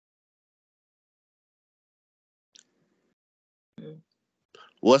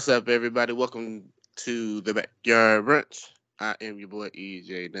What's up, everybody? Welcome to the Backyard Brunch. I am your boy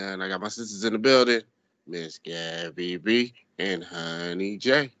EJ Dunn. I got my sisters in the building, Miss Gabby B and Honey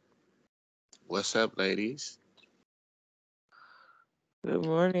J. What's up, ladies? Good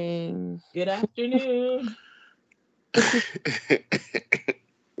morning. Good afternoon. I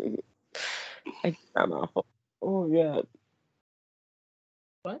sound awful. Oh yeah.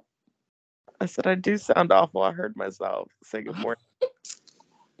 What? I said I do sound awful. I heard myself say good morning.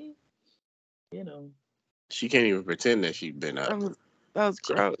 You know, She can't even pretend that she's been up. That was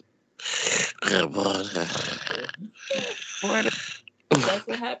So, gross. good morning. Morning. that's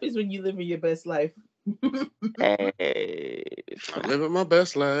what happens when you live in your best life. Hey. I'm living my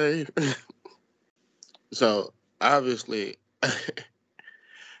best life. So, obviously,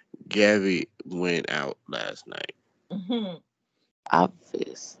 Gabby went out last night, Mhm.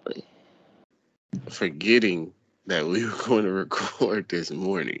 Obviously. forgetting that we were going to record this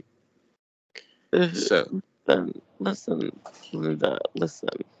morning. So, Listen, Linda, listen.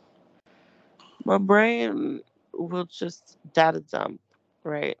 My brain will just data dump,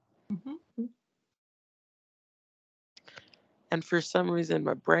 right? Mhm. And for some reason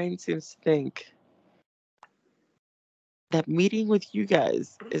my brain seems to think that meeting with you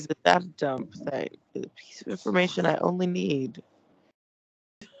guys is a data dump thing. A piece of information I only need.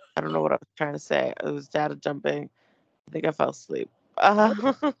 I don't know what I was trying to say. It was data dumping. I think I fell asleep. I,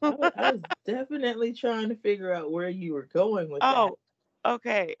 I was definitely trying to figure out where you were going with that. Oh,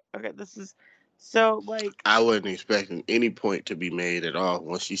 okay. Okay. This is so like. I wasn't expecting any point to be made at all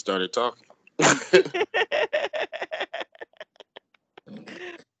once she started talking.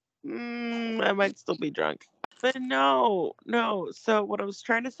 I might still be drunk. But no, no. So what I was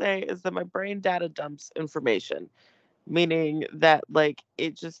trying to say is that my brain data dumps information, meaning that like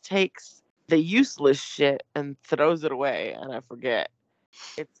it just takes the useless shit and throws it away, and I forget.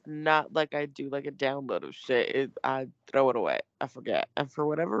 It's not like I do like a download of shit. I throw it away. I forget. And for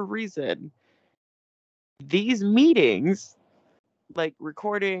whatever reason, these meetings, like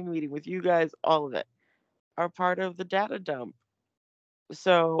recording, meeting with you guys, all of it, are part of the data dump.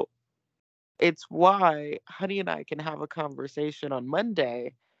 So it's why Honey and I can have a conversation on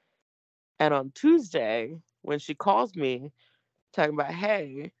Monday and on Tuesday when she calls me talking about,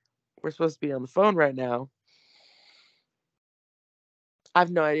 hey, we're supposed to be on the phone right now. I have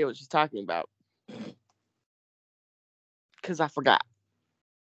no idea what she's talking about because I forgot.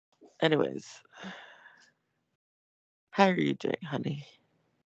 Anyways, how are you doing, honey?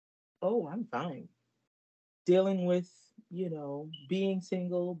 Oh, I'm fine. Dealing with, being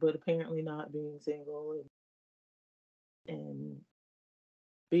single, but apparently not being single, and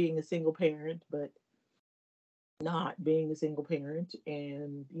being a single parent, but not being a single parent,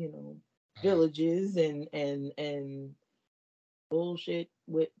 and villages and bullshit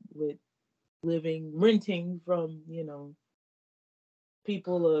with living renting from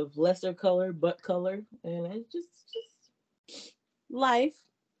people of lesser color but color, and it's just life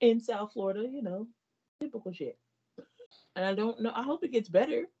in South Florida, typical shit. And I don't know, I hope it gets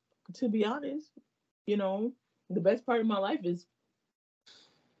better, to be honest. you know the best part of my life is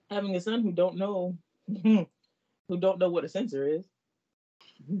having a son who don't know who don't know what a sensor is.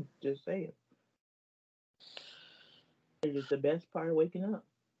 Just saying, it is the best part of waking up.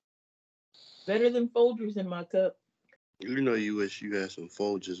 Better than Folgers in my cup. You know, you wish you had some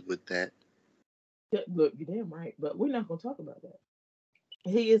Folgers with that. Look, you're damn right, but we're not gonna talk about that.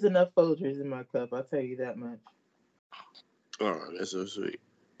 He is enough Folgers in my cup, I'll tell you that much. Oh, that's so sweet.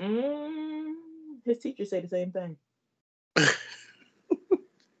 His teachers say the same thing.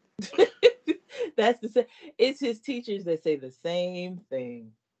 That's the same. It's his teachers that say the same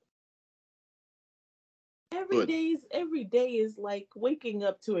thing. Every But day is every day is like waking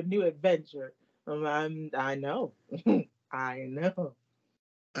up to a new adventure. I know, I know.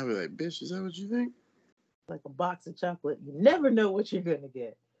 I be like, bitch, is that what you think? Like a box of chocolate, you never know what you're gonna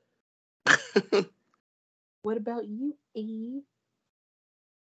get. What about you, Eve?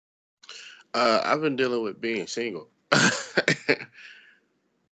 I've been dealing with being single.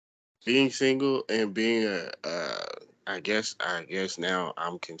 Being single and being I guess now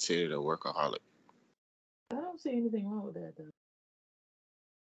I'm considered a workaholic. I don't see anything wrong with that though.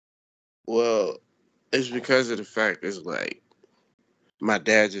 Well, it's because of the fact it's like my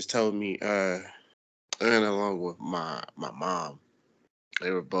dad just told me, and along with my mom, they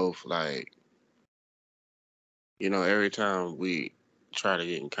were both like, every time we try to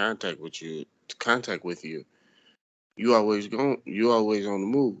get in contact with you, you always on the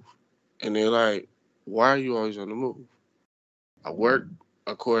move. And they're like, why are you always on the move? I work,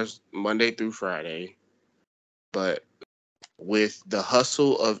 of course, Monday through Friday, but with the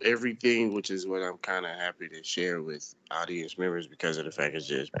hustle of everything, which is what I'm kind of happy to share with audience members because of the fact of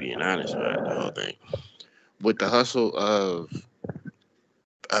just being honest about the whole thing. With the hustle of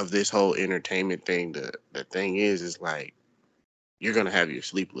this whole entertainment thing, the thing is like you're gonna have your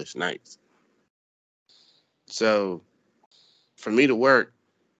sleepless nights. So for me to work,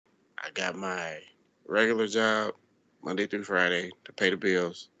 I got my regular job Monday through Friday to pay the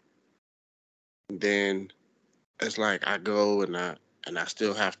bills. Then it's like I go and I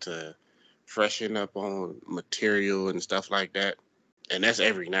still have to freshen up on material and stuff like that. And that's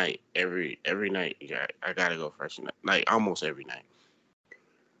every night. Every night I gotta go freshen up. Like almost every night.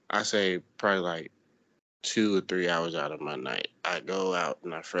 I say probably like 2 or 3 hours out of my night. I go out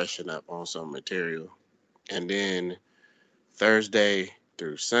and I freshen up on some material. And then Thursday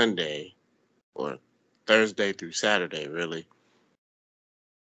through Sunday, or Thursday through Saturday really,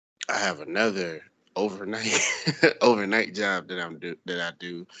 I have another overnight overnight job that I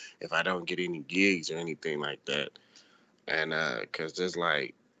do if I don't get any gigs or anything like that. And cause just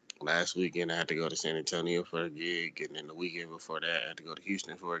like last weekend I had to go to San Antonio for a gig, and then the weekend before that I had to go to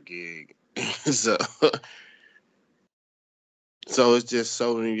Houston for a gig. so so it's just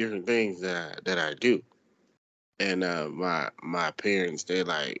so many different things that I do. And my parents, they're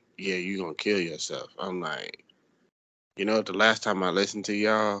like, yeah, you gonna kill yourself. I'm like, you know what? The last time I listened to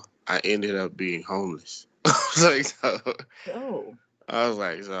y'all, I ended up being homeless. Oh, I was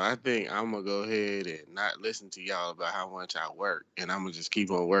like, so I think I'm gonna go ahead and not listen to y'all about how much I work, and I'm gonna just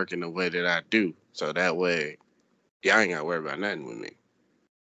keep on working the way that I do, so that way y'all ain't gotta worry about nothing with me.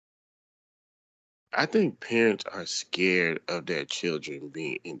 I think parents are scared of their children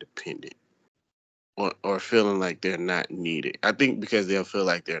being independent or feeling like they're not needed. I think because they'll feel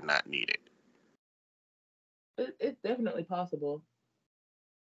like they're not needed. it's definitely possible,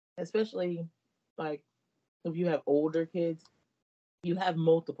 especially like if you have older kids, you have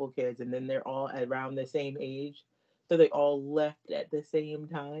multiple kids, and then they're all around the same age, so they all left at the same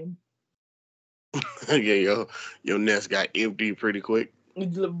time. Yeah, your nest got empty pretty quick.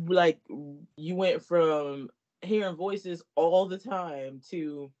 Like you went from hearing voices all the time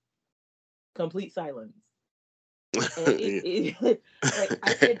to complete silence, and Yeah. it like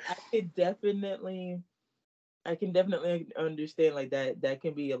I can definitely understand like that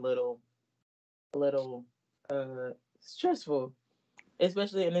can be a little stressful,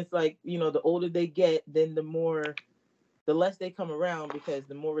 especially. And it's like, the older they get, then the less they come around, because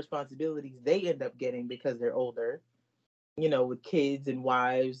the more responsibilities they end up getting because they're older, with kids and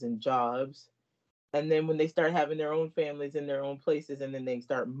wives and jobs. And then when they start having their own families in their own places, and then they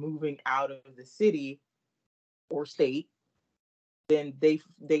start moving out of the city or state, then they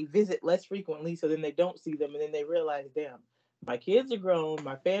visit less frequently, so then they don't see them, and then they realize, damn, my kids are grown,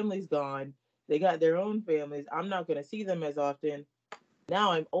 my family's gone, they got their own families, I'm not going to see them as often.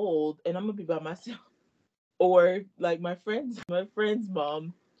 Now I'm old and I'm going to be by myself. Or like my friend's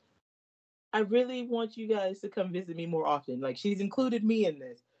mom, I really want you guys to come visit me more often. Like, she's included me in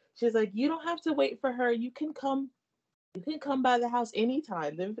this. She's like, you don't have to wait for her, you can come by the house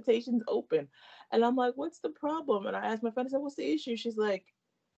anytime, the invitation's open. And I'm like, what's the problem? And I asked my friend, I said, what's the issue? She's like,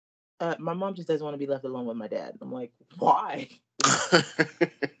 my mom just doesn't want to be left alone with my dad. I'm like, why?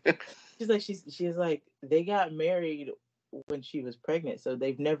 She's like, they got married when she was pregnant, so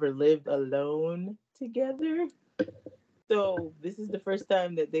they've never lived alone together. So this is the first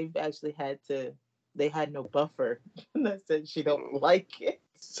time that they've actually they had no buffer. And I said she don't like it.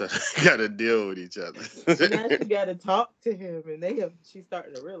 So they gotta deal with each other. So now she got to talk to him, and she's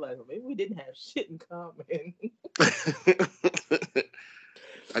starting to realize, well, maybe we didn't have shit in common.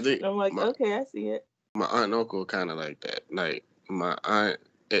 I think I'm like, okay, I see it. my aunt and uncle kind of like that. Like my aunt,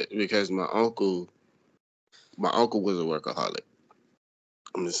 because my uncle was a workaholic.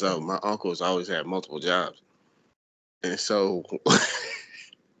 I mean, so Mm. my uncle's always had multiple jobs, and so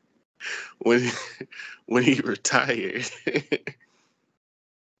when when he retired,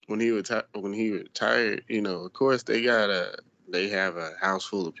 when he retired, of course they have a house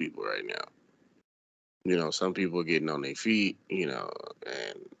full of people right now. Some people getting on their feet, and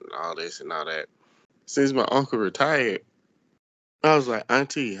all this and all that. Since my uncle retired, I was like,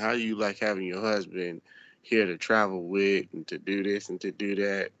 Auntie, how you like having your husband here to travel with and to do this and to do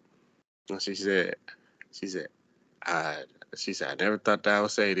that? And she said, I, she said, I never thought that I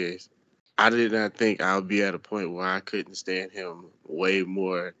would say this. I did not think I would be at a point where I couldn't stand him way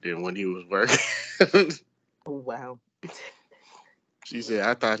more than when he was working. Oh, wow. She said,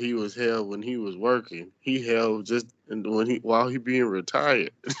 I thought he was hell when he was working. He hell just while he being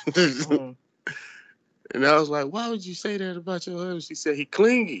retired. Mm. And I was like, why would you say that about your husband? She said, he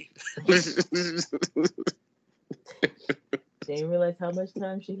clingy. She didn't realize how much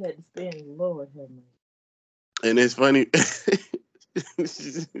time she had to spend. Lord have mercy. And it's funny.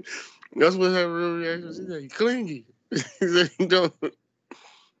 That's what her real reaction. She said, "He clingy." He said, "He don't.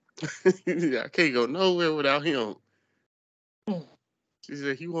 I can't go nowhere without him." Mm. She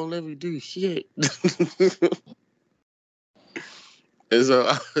said, "He won't let me do shit." And so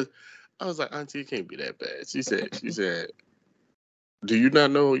I was like, "Auntie, it can't be that bad." She said, "Do you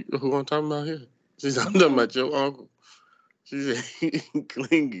not know who I'm talking about here?" She said, "I'm talking Mhm. about your uncle." She said, he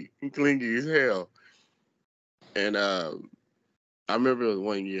clingy as hell." And I remember it was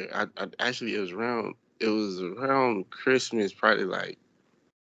one year. I actually it was around Christmas, probably like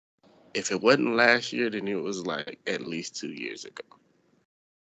if it wasn't last year, then it was like at least 2 years ago.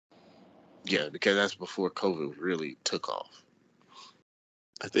 Yeah, because that's before COVID really took off.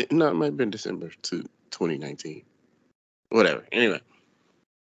 I think no, it might have been December 2019. Whatever. Anyway,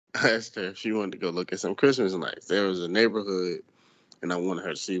 I asked her if she wanted to go look at some Christmas lights. There was a neighborhood, and I wanted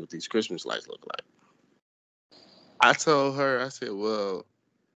her to see what these Christmas lights look like. I told her, I said, well,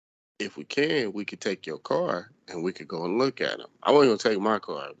 if we can, we could take your car and we could go and look at them. I wasn't gonna take my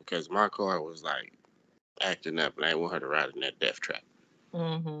car because my car was like acting up, and I didn't want her to ride in that death trap.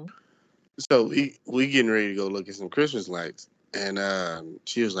 Mhm. So we getting ready to go look at some Christmas lights, and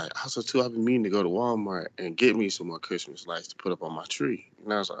she was like, also too, I've been meaning to go to Walmart and get me some more Christmas lights to put up on my tree.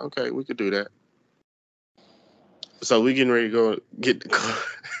 And I was like, okay, we could do that. So we getting ready to go get the car,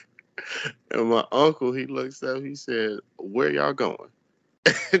 and my uncle he looks up, he said, "Where y'all going?"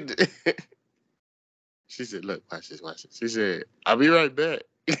 She said, "Look, watch this, watch this." She said, "I'll be right back."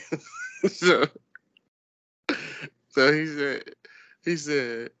 so so he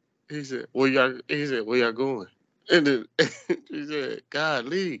said, where y'all going? And then she said, "God,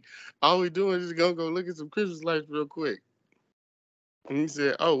 Lee, all we doing is gonna go look at some Christmas lights real quick." And he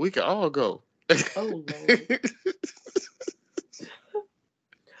said, "Oh, we can all go." Oh Lord.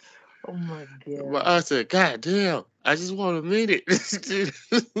 Oh my But God. I said, "God damn, I just want a minute."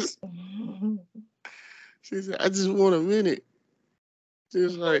 She said, "I just want a minute." She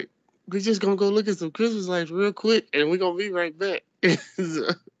was like, "We just gonna go look at some Christmas lights real quick, and we gonna be right back." So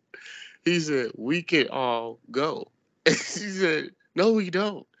he said, "We can all go." And she said, "No, we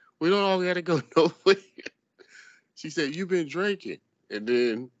don't. We don't all gotta go nowhere." She said, "You've been drinking." And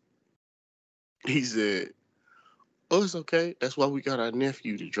then he said, "Oh, it's okay. That's why we got our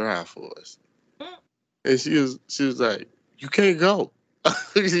nephew to drive for us." And she was like, "You can't go."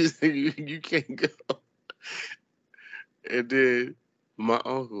 She said, you can't go. And then my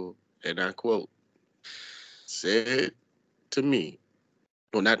uncle, and I quote, said to me,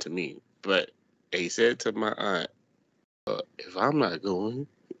 well, not to me, but he said to my aunt, "If I'm not going,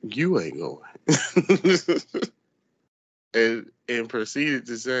 you ain't going." and proceeded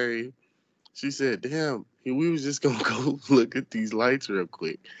to say, she said, "Damn, we was just gonna go look at these lights real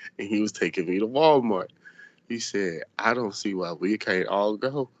quick," and he was taking me to Walmart. He said, "I don't see why we can't all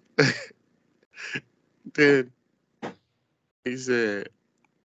go." Then he said,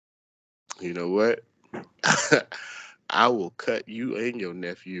 "You know what? I will cut you and your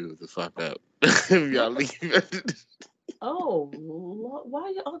nephew the fuck up if y'all leave." Oh Lord. Why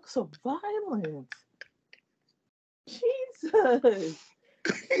are your uncle so violent? Jesus.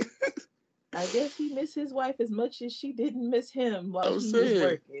 I guess he missed his wife as much as she didn't miss him while I'm he was saying.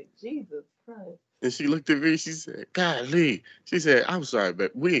 working. Jesus Christ. And she looked at me. She said, "God, Lee." She said, "I'm sorry,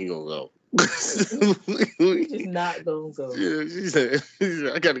 but we ain't gonna go." We just not gonna go. Yeah, she said,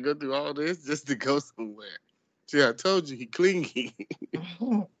 "I got to go through all this just to go somewhere." She said, "I told you he clingy."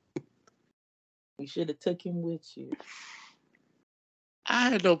 You should have took him with you. I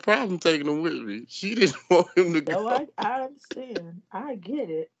had no problem taking him with me. She didn't want him to No, go. I understand. I get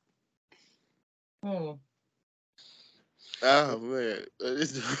it. Hmm. Oh man,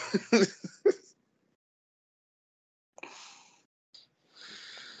 most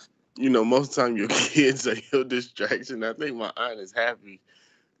of the time your kids are your distraction. I think my aunt is happy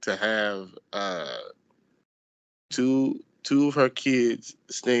to have two of her kids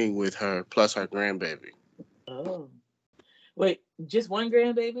staying with her plus her grandbaby. Oh. Wait, just one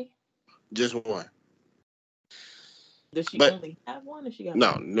grandbaby? Just one. Does she But only have one or she got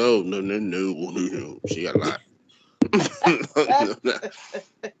no, more? no, no, no, no, no, no. She got a lot. No, no, no.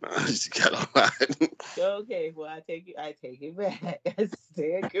 She got a lot. Okay, well I take it back. I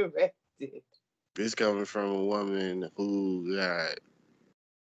stand corrected. This coming from a woman who got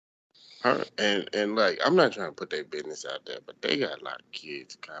her and like I'm not trying to put their business out there, but they got a lot of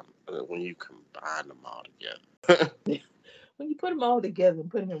kids when you combine them all together. When you put them all together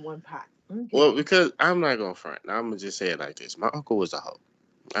and put them in one pot. Well, Okay. because I'm not gonna front. I'm gonna just say it like this. My uncle was a hoe.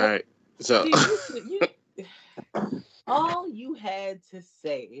 All Uh, right. So See, you should you all you had to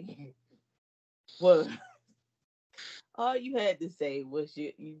say was all you had to say was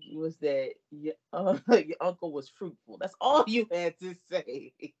was that your uncle was fruitful. That's all you had to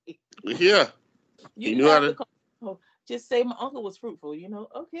say. Yeah, You he didn't knew how have to to. call. Just say my uncle was fruitful.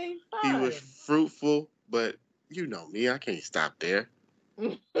 Okay, He was fine. fruitful, but you know me, I can't stop there.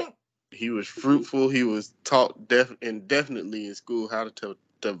 He was fruitful. He was taught indefinitely in school how to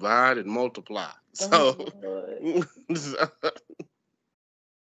divide and multiply. Oh So, Lord. so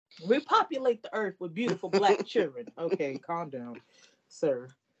Repopulate the earth with beautiful black children. Okay, calm down, sir.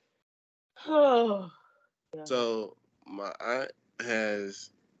 Oh, yeah. so my aunt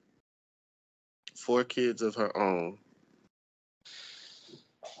has 4 kids of her own.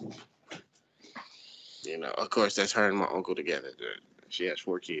 Of course, that's her and my uncle together. She has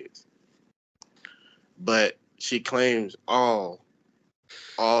 4 kids, but she claims all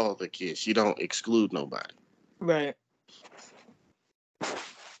the kids. She don't exclude nobody. Right.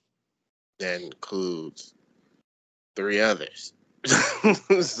 That includes 3 others.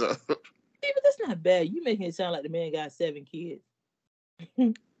 So, Yeah, but that's not bad. You making it sound like the man got 7 kids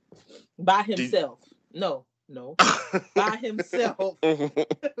by did, himself. No, no, by himself.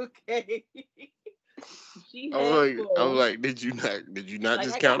 Okay. She had I'm 4. like, did you not Like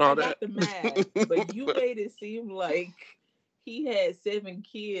just count I all got that? the math, but you made it seem like he had 7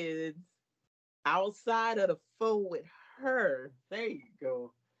 kids outside of the 4 with her. There you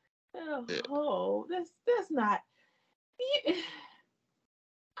go. Yeah. Oh, that's not.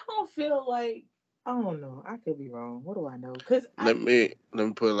 I don't feel like. I don't know. I could be wrong. What do I know? Cause Let me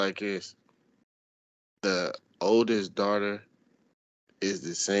put it like this: the oldest daughter is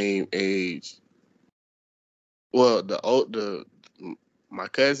the same age. Well, my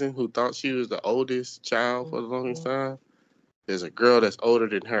cousin who thought she was the oldest child for the longest Mhm. time. There's a girl that's older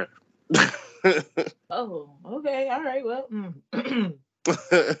than her. Oh, okay, all right. Well,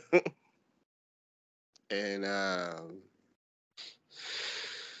 And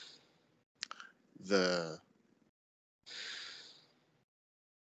the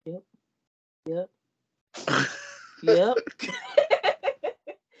yep, yep, yep.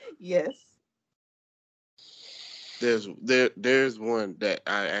 Yes. there's one that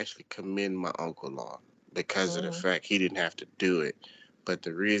I actually commend my uncle on because of the Mm-hmm. fact he didn't have to do it. But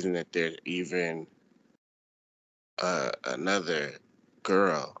the reason that there's even another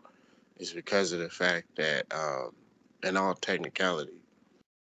girl is because of the fact that, in all technicality,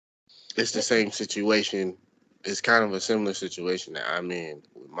 it's the same situation. It's kind of a similar situation that I'm in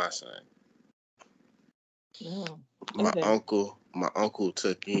with my son. No. My Okay. uncle, my uncle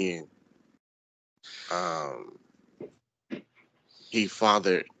took in. Um, he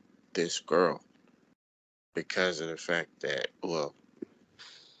fathered this girl because of the fact that, well,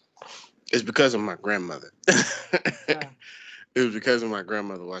 it's because of my grandmother. It Ah. was because of my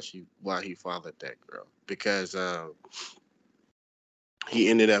grandmother why he fathered that girl, because he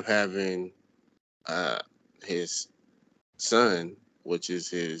ended up having uh, his son, which is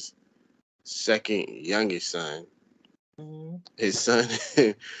his second youngest son. Mm-hmm. His son,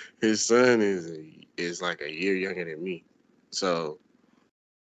 his son is like a year younger than me. So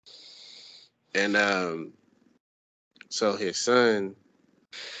and so his son,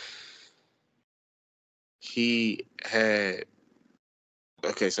 he had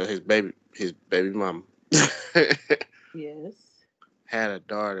okay. So his baby mom Yes. had a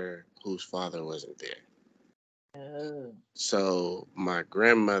daughter whose father wasn't there. Oh. So my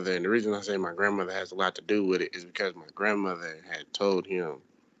grandmother, and the reason I say my grandmother has a lot to do with it is because my grandmother had told him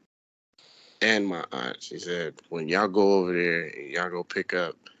and my aunt, she said, when y'all go over there and y'all go pick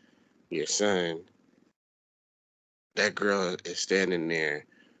up your son, that girl is standing there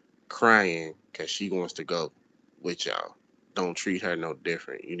crying because she wants to go with y'all. Don't treat her no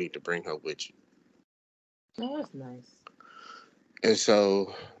different. You need to bring her with you. No, that's nice. And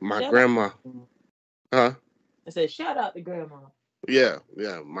so my Shout out. grandma, huh? I said, shout out to grandma. Yeah,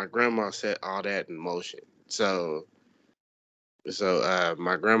 yeah. My grandma set all that in motion. So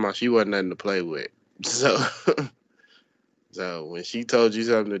my grandma, she wasn't nothing to play with. So so when she told you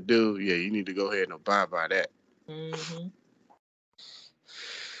something to do, yeah, you need to go ahead and abide by that. Mm-hmm.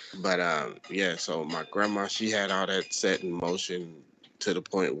 But yeah, so my grandma, she had all that set in motion to the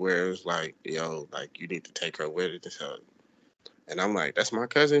point where it was like, yo, like you need to take her with it. And I'm like, that's my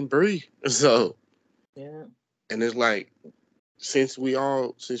cousin Bree. So Yeah. and it's like since we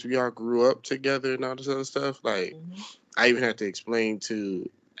all grew up together and all this other stuff, like Mm-hmm. I even had to explain to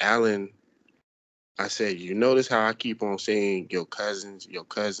Alan. I said, you notice how I keep on saying your cousins, your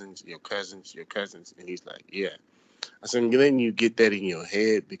cousins, your cousins, your cousins, and he's like, yeah. I said, then you get that in your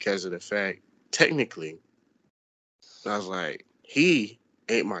head because of the fact, technically, I was like, he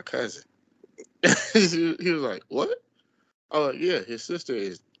ain't my cousin. He was like, what? Oh yeah, his sister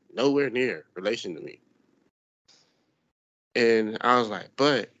is nowhere near relation to me. And I was like,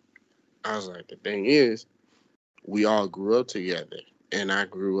 but I was like, the thing is, we all grew up together, and I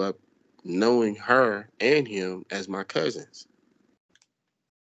grew up knowing her and him as my cousins.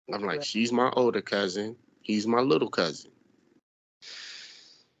 I'm like, Right. she's my older cousin, he's my little cousin.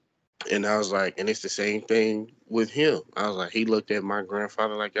 And I was like, and it's the same thing with him. I was like, he looked at my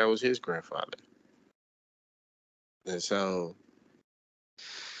grandfather like I was his grandfather. And so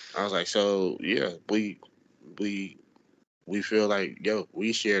I was like, so yeah, we we feel like yo,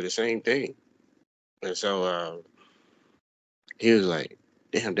 we share the same thing. And so he was like,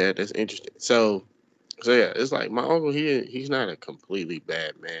 damn dad, that's interesting. So yeah, it's like my uncle, he's not a completely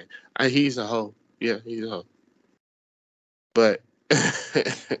bad man. He's a hoe. Yeah, he's a hoe. But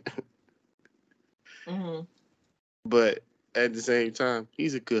Mm-hmm. but at the same time,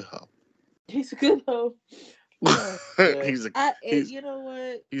 he's a good hoe. He's a good hoe. Oh, good. he's a he's You know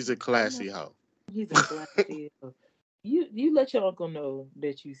what? he's a I'm a, classy hoe. he's a classy hoe. You let your uncle know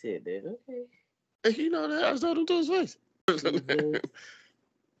that you said that, okay? And he know that I told him to his face. Jesus.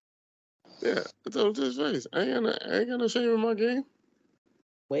 Yeah, I told him to his face. I ain't got no shame in my game.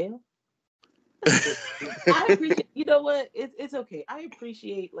 Well, that's good. I appreciate. You know what? It's okay. I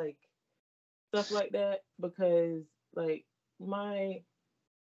appreciate like stuff like that because like my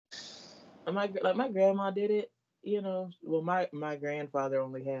my grandma did it. You know, well my grandfather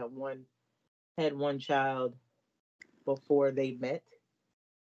only had one child before they met,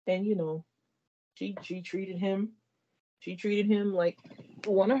 and you know she treated him like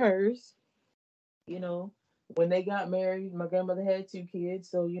one of hers. You know, when they got married, my grandmother had two kids,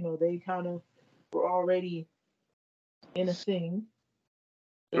 so you know they kind of were already in a thing.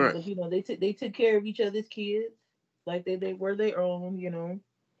 So, Right, but you know they took care of each other's kids like they were their own. You know,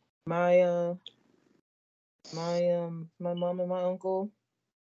 my my mom and my uncle,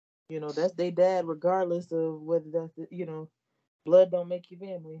 you know, that's their dad, regardless of whether that's you know, blood don't make you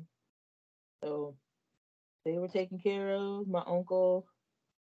family. So they were taken care of. My uncle,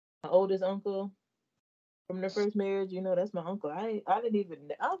 my oldest uncle from their first marriage, you know, that's my uncle. I didn't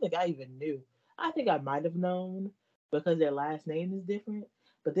even I don't think I even knew. I think I might have known because their last name is different.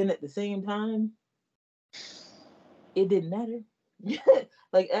 But then at the same time, it didn't matter.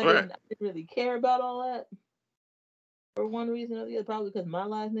 Like right. I didn't really care about all that for one reason or the other, probably because my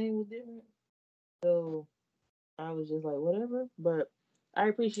last name was different. So I was just like, whatever. But I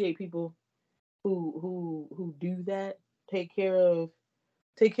appreciate people who do that, take care of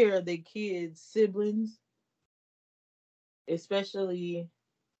take care of their kids' siblings, especially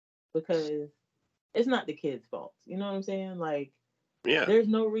because it's not the kids' fault. You know what I'm saying? Like, Yeah, there's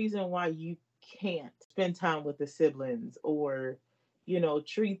no reason why you can't spend time with the siblings or, you know,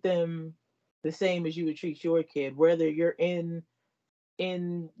 treat them the same as you would treat your kid, whether you're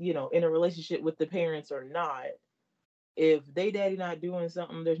you know in a relationship with the parents or not. If they daddy not doing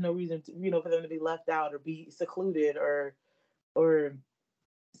something, there's no reason to, you know, for them to be left out or be secluded or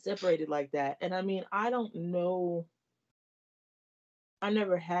separated like that. And I mean, I don't know. I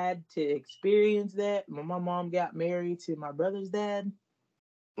never had to experience that. When my mom got married to my brother's dad,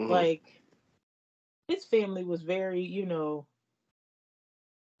 hmm, like his family was very, you know,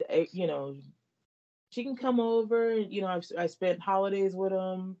 you know, she can come over. You know, I spent holidays with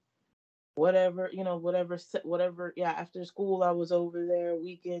him. Whatever, you know, whatever. Yeah, after school, I was over there.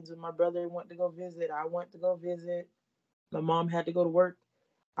 Weekends, when my brother went to go visit, I went to go visit. My mom had to go to work.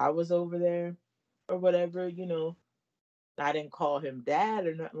 I was over there or whatever, you know. I didn't call him dad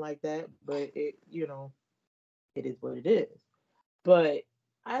or nothing like that, but it, you know, it is what it is. But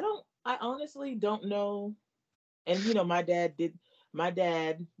I honestly don't know. And you know, my dad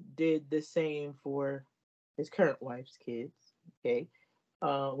did the same for his current wife's kids. Okay.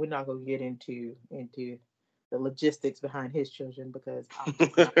 We're not gonna get into the logistics behind his children because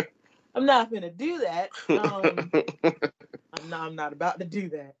I'm not gonna do that. I'm not about to do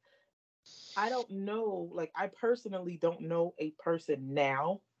that. I don't know, like I personally don't know a person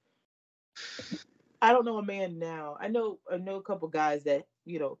now. I don't know a man now. I know a couple guys that,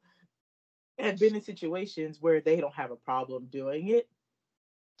 you know, have been in situations where they don't have a problem doing it.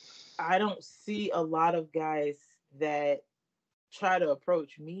 I don't see a lot of guys that try to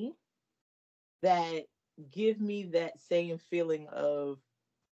approach me that give me that same feeling of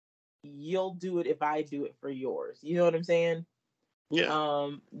you'll do it if I do it for yours. You know what I'm saying? yeah,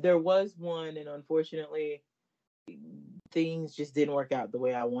 There was one, and unfortunately things just didn't work out the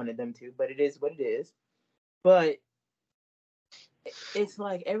way I wanted them to, but it is what it is. But it's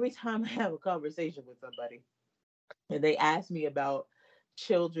like every time I have a conversation with somebody, and they asked me about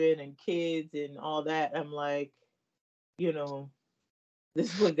children and kids and all that. I'm like, you know,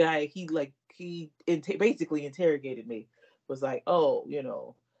 this one guy, basically interrogated me. Was like, oh,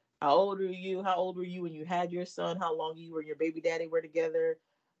 how old are you? How old were you when you had your son? How long you and your baby daddy were together?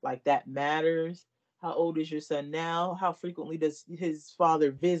 Like that matters. How old is your son now? How frequently does his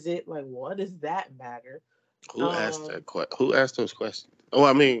father visit? Like, what does that matter? Who asked Um, that? Who asked those questions? Oh,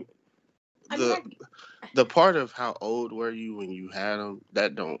 I mean, I mean, the the part of how old were you when you had them,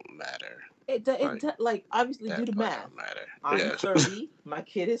 that don't matter. Like like obviously do that the part math. don't matter. I'm Yeah. 30. My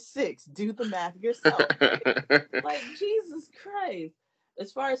kid is 6. Do the math yourself. Like Jesus Christ.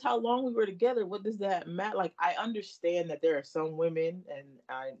 As far as how long we were together, what does that matter? Like I understand that there are some women,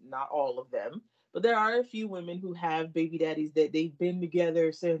 and not all of them, but there are a few women who have baby daddies that they've been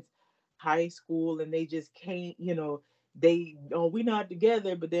together since high school, and they just can't, we not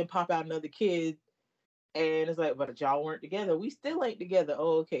together, but then pop out another kid, and it's like, but y'all weren't together. We still ain't together.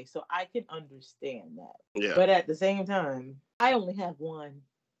 Oh, okay. So I can understand that. Yeah. But at the same time, I only have one.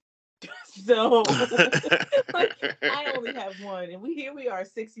 So like I only have one, and we are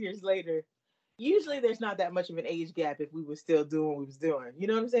 6 years later. Usually there's not that much of an age gap if we were still doing what we was doing. You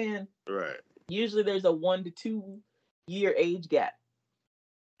know what I'm saying? Right. Usually there's a 1 to 2 year age gap.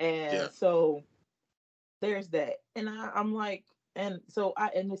 Yeah. And so there's that. And I'm like, and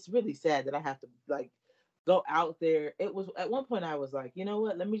it's really sad that I have to like go out there. It was at one point I was like, you know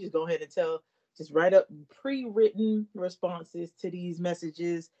what? Let me just go ahead and just write up pre-written responses to these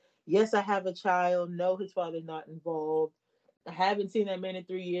messages. Yes, I have a child. No, his father's not involved. I haven't seen that man in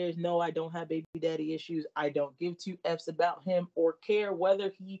 3 years. No, I don't have baby daddy issues. I don't give two F's about him or care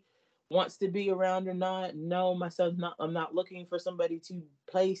whether he wants to be around or not. No, my son's not. I'm not looking for somebody to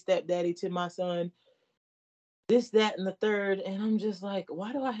play stepdaddy to my son. This, that, and the third. And I'm just like,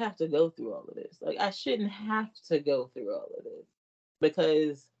 why do I have to go through all of this? Like, I shouldn't have to go through all of this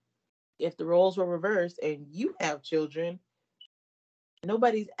because if the roles were reversed and you have children,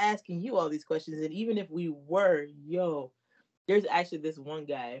 nobody's asking you all these questions. And even if we were, there's actually this one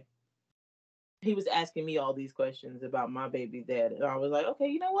guy. He was asking me all these questions about my baby dad, and I was like, okay,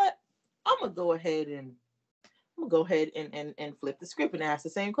 you know what? I'm gonna go ahead and flip the script and ask the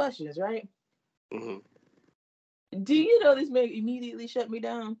same questions, right? Hmm. Do you know this man immediately shut me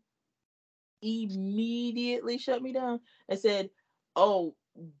down? Immediately shut me down and said, "Oh,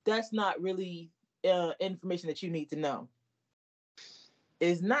 that's not really information that you need to know."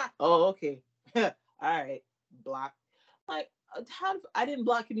 It's not. Oh, okay. All right. Block. Like, I didn't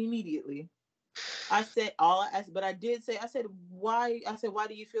block him immediately. I said all I asked, but I did say, I said, why? I said, why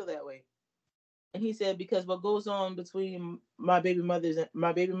do you feel that way? And he said, because what goes on between my baby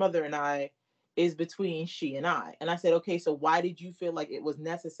mother and I is between she and I. And I said, okay, so why did you feel like it was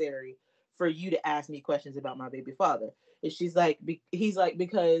necessary for you to ask me questions about my baby father? And he's like,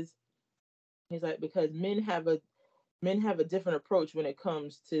 because men have a different approach when it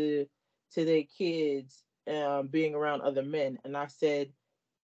comes to their kids being around other men. And I said,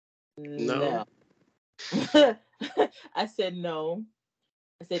 No. no. I said no.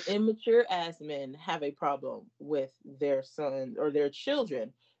 I said immature ass men have a problem with their sons or their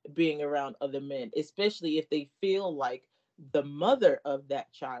children being around other men, especially if they feel like the mother of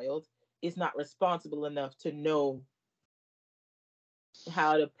that child is not responsible enough to know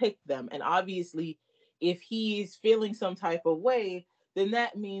how to pick them. And obviously, if he's feeling some type of way, then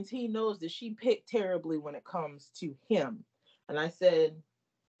that means he knows that she picked terribly when it comes to him. And I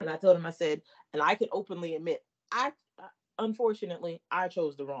told him, I said, and I can openly admit, unfortunately, I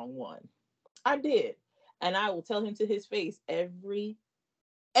chose the wrong one. I did. And I will tell him to his face every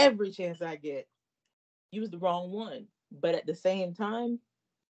chance I get, you was the wrong one. But at the same time,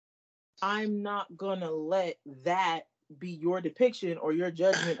 I'm not gonna let that be your depiction or your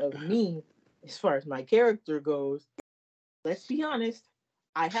judgment of me as far as my character goes. Let's be honest.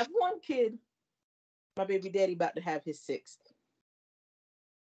 I have one kid. My baby daddy about to have his sixth.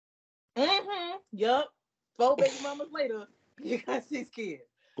 Yup. 4 baby mamas later, he got 6 kids.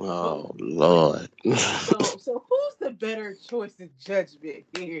 But Oh Lord. so who's the better choice of judgment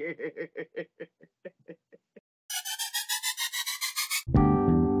here?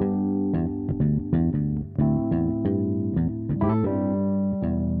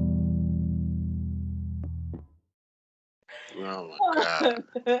 Oh my God.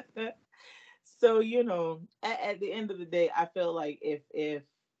 So at the end of the day, I feel like if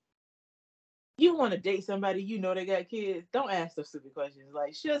you want to date somebody, they got kids, don't ask those stupid questions.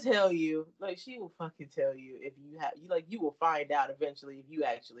 Like she'll tell you, like she will fucking tell you if you will find out eventually if you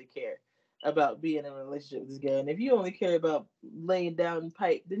actually care about being in a relationship with this guy. And if you only care about laying down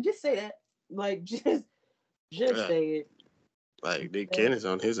pipe, then just say that. Like just Just Yeah, say it. like Nick Uh, Cannon's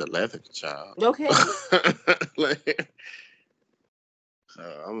on his 11th child. Okay. Like, so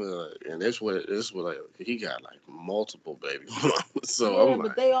I'm like, and this what like he got like multiple baby mamas. So Yeah, I'm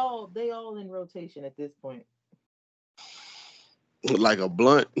but like, they all in rotation at this point. like a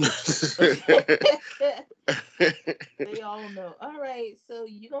blunt. They all know. All right, so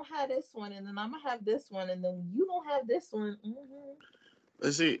you gonna have this one, and then I'm gonna have this one, and then you gonna have this one.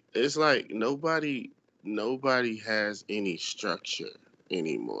 Let's see. It's like nobody has any structure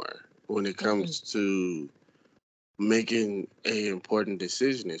anymore when it Mm-mm. comes to making a important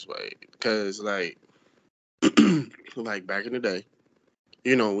decision this way. Because like back in the day,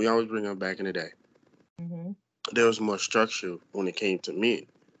 we always bring up back in the day. Mm-hmm. There was more structure when it came to men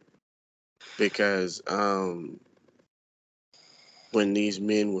because when these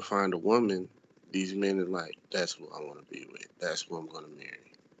men would find a woman, these men are like, that's who I want to be with. That's who I'm going to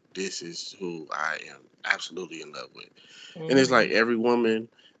marry. This is who I am absolutely in love with. And it's Mm-hmm. like every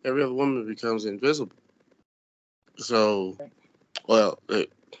other woman becomes invisible. So, well,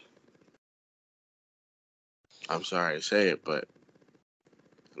 I'm sorry to say it, but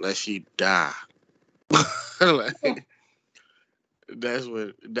unless she die, like, that's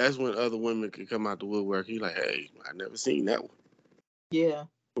when other women can come out the woodwork. He like, hey, I never seen that one. Yeah.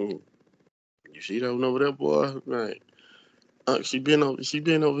 Hmm. You see that one over there, boy? Right. She been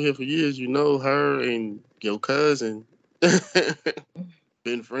over here for years. You know her and your cousin.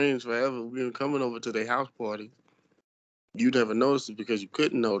 Been friends forever. We've been coming over to their house party. You never noticed it because you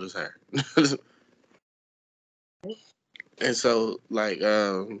couldn't notice her. And so like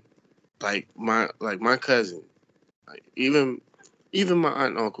my cousin, like even my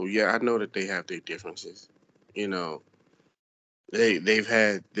aunt and uncle, yeah, I know that they have their differences. You know, they've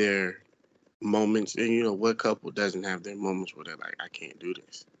had their moments, and what couple doesn't have their moments where they're like, I can't do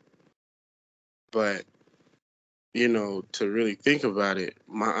this. But to really think about it,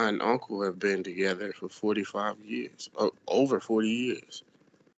 my aunt and uncle have been together for 45 years, over 40 years.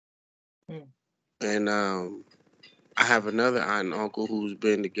 Mm. And I have another aunt and uncle who's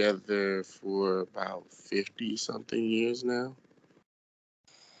been together for about 50 something years now.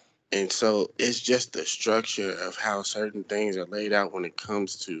 And so it's just the structure of how certain things are laid out when it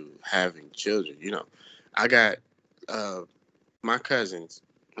comes to having children. I got uh, my cousins,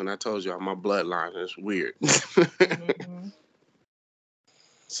 and I told y'all my bloodline is weird. Mm-hmm.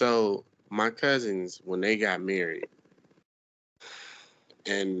 So my cousins, when they got married,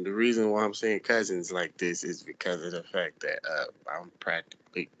 and the reason why I'm saying cousins like this is because of the fact that I'm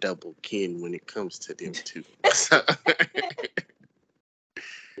practically double kin when it comes to them two. So,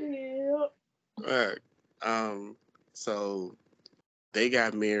 Yeah. uh, um, so they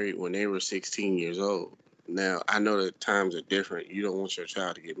got married when they were 16 years old. Now I know that times are different. You don't want your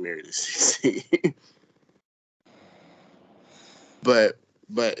child to get married at 16, but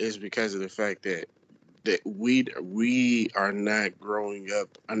it's because of the fact that we are not growing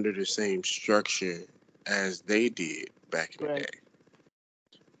up under the same structure as they did back in the Right. day.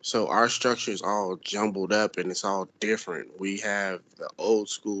 So our structure is all jumbled up and it's all different. We have the old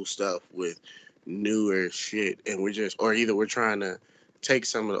school stuff with newer shit, and or either we're trying to take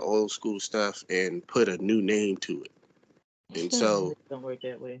some of the old school stuff and put a new name to it. And And so, it don't work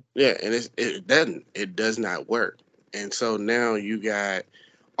that way. yeah, and it does not work. And so now you got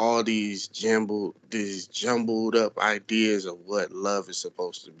all these jumbled up ideas of what love is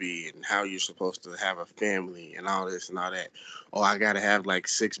supposed to be and how you're supposed to have a family and all this and all that. Oh, I gotta have like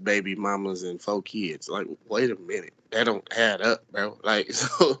 6 baby mamas and 4 kids. Like, wait a minute, that don't add up, bro. Like,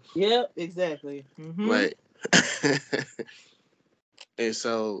 so, Yep. Exactly. Mm-hmm. like, and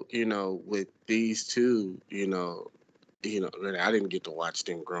so with these two, I didn't get to watch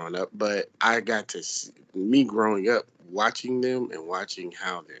them growing up, but I got to see, me growing up, watching them and watching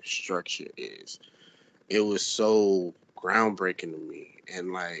how their structure is. It was so groundbreaking to me.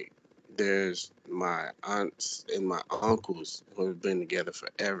 And like, there's my aunts and my uncles who have been together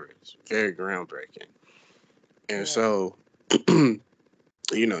forever. It's very groundbreaking. And Right. so,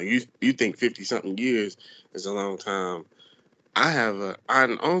 you think 50 something years is a long time. I have a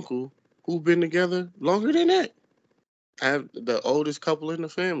aunt and uncle who've been together longer than that. I have the oldest couple in the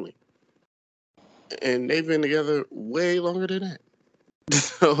family, and they've been together way longer than that.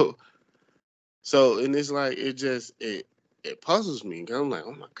 So, and it's like it puzzles me. 'Cause I'm like,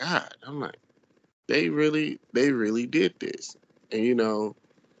 oh my god. I'm like, they really did this, and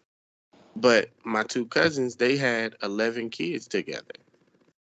But my two cousins, they had 11 kids together,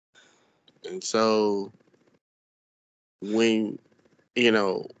 and so when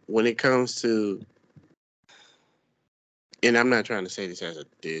when it comes to and I'm not trying to say this as a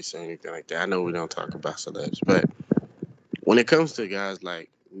diss or anything like that. I know we don't talk about celebs, but when it comes to guys like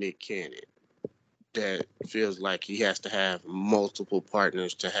Nick Cannon, that feels like he has to have multiple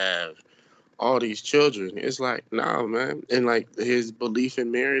partners to have all these children. It's like, nah, man. And like his belief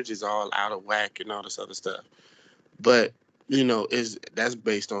in marriage is all out of whack and all this other stuff. But, is that's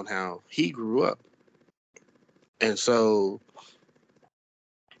based on how he grew up. And so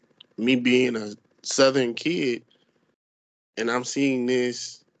me being a southern kid and I'm seeing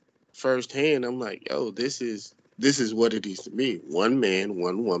this firsthand, I'm like, yo, this is what it is to me. One man,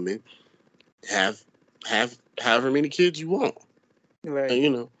 one woman, have have however many kids you want. And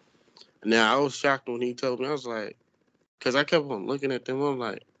Right. now I was shocked when he told me. I was like, because I kept on looking at them. I'm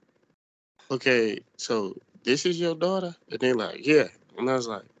like, okay, so this is your daughter? And they're like, yeah. And I was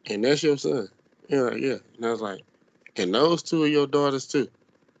like, and that's your son? They're like, yeah. And I was like, and those two are your daughters too?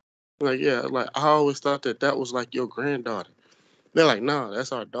 I'm like, yeah. Like, I always thought that was like your granddaughter. They're like, no,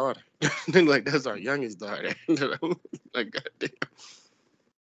 that's our daughter. They're like, that's our youngest daughter. Like, goddamn.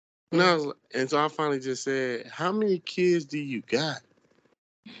 Mm. And so I finally just said, how many kids do you got?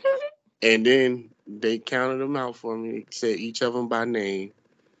 And then they counted them out for me, said each of them by name.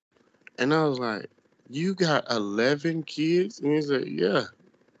 And I was like, you got 11 kids? And he said, yeah.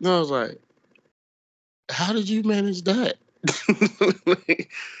 And I was like, how did you manage that? Like,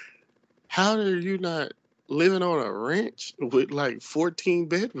 how are you not living on a ranch with like 14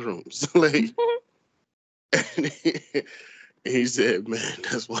 bedrooms? Like, and he said, man,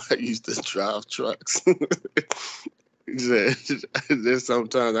 that's why I used to drive trucks. He said, there's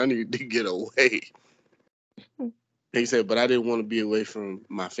sometimes I need to get away. He said, but I didn't want to be away from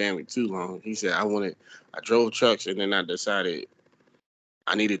my family too long. He said, I drove trucks and then I decided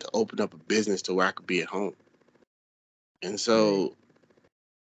I needed to open up a business to where I could be at home. And Right. so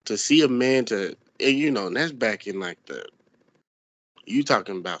to see a man and that's back in like you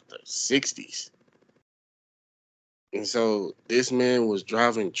talking about the 60s. And so this man was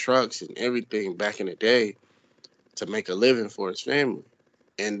driving trucks and everything back in the day to make a living for his family.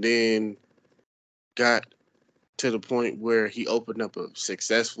 And then got to the point where he opened up a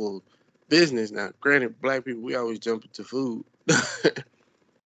successful business. Now, granted, black people, we always jump into food.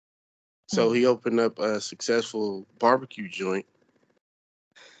 So he opened up a successful barbecue joint,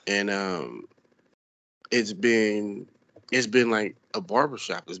 and it's been it's been like a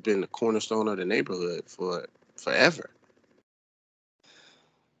barbershop. It's been the cornerstone of the neighborhood for forever.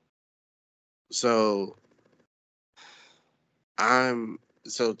 So I'm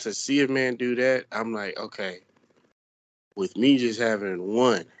so to see a man do that, I'm like, okay, with me just having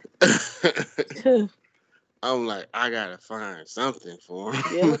one, I'm like, I gotta find something for him.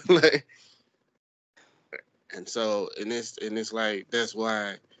 Yep. Like, and so and it's like that's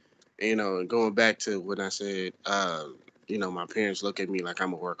why going back to when I said, my parents look at me like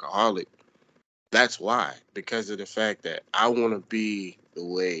I'm a workaholic. That's why, because of the fact that I want to be the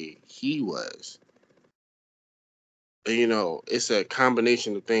way he was. It's a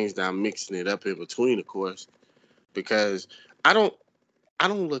combination of things that I'm mixing it up in between, of course, because I don't, I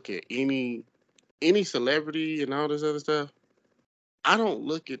don't look at any celebrity and all this other stuff. I don't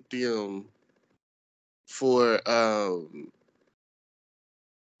look at them for, I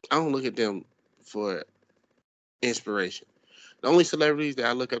don't look at them for inspiration. The only celebrities that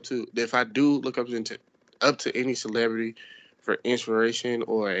I look up to, if I do look up to any celebrity for inspiration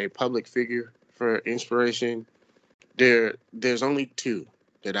or a public figure for inspiration, there's only two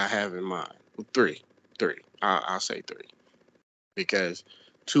that I have in mind. Well, three. I'll say three because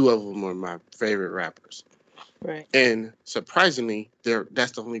two of them are my favorite rappers. Right. And surprisingly,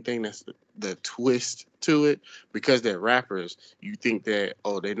 that's the only thing that's the twist to it because they're rappers. You think that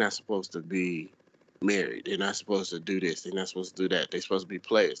they're not supposed to be married. They're not supposed to do this. They're not supposed to do that. They're supposed to be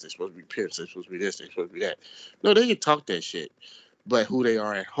players. They're supposed to be pimps. They're supposed to be this. They're supposed to be that. No, they can talk that shit, but who they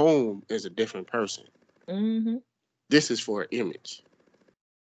are at home is a different person. Mm-hmm. This is for an image,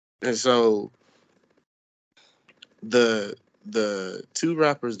 and so the the two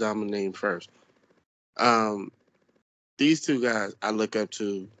rappers that I'm gonna name first. Um, these two guys I look up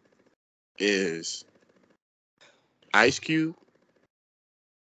to is Ice Cube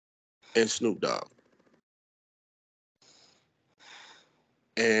and Snoop Dogg.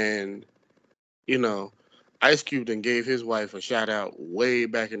 And, you know, Ice Cube then gave his wife a shout out way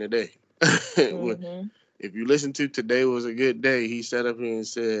back in the day. Mm-hmm. If you listen to Today Was a Good Day, he sat up here and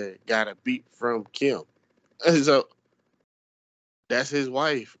said, got a beat from Kim. And so that's his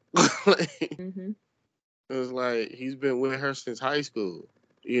wife. Like, Mm-hmm. it was like he's been with her since high school,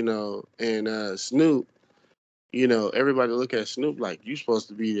 and Snoop. everybody look at Snoop like you supposed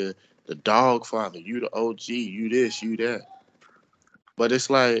to be the dog father, you the OG, you this, you that. But it's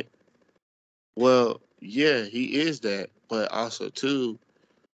like, well, yeah, he is that, but also too,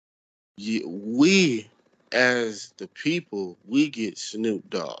 we as the people, we get Snoop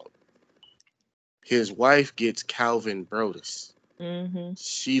Dogg. His wife gets Calvin Brodus. Mm-hmm.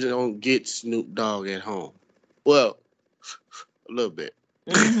 She don't get Snoop Dogg at home. Well, a little bit.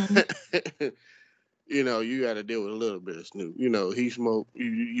 Mm-hmm. You got to deal with a little bit of Snoop. He smoked.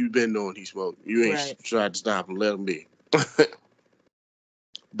 You've been knowing he smoked. You ain't Right. tried to stop him. Let him be.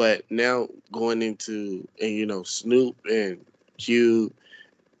 But now going into and Snoop and Q,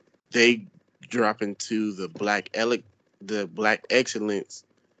 they drop into the black excellence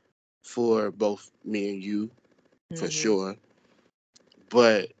for both me and you for Mm-hmm. sure.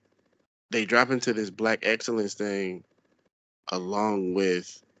 But they drop into this black excellence thing along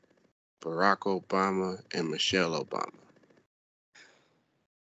with Barack Obama and Michelle Obama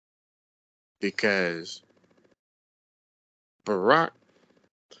because Barack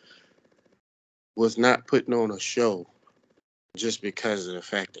was not putting on a show just because of the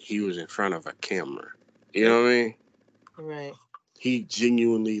fact that he was in front of a camera. You know what I mean? Right. He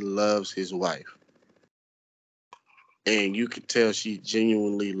genuinely loves his wife. And you could tell she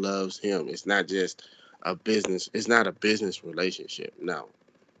genuinely loves him. It's not just it's not a business relationship. No.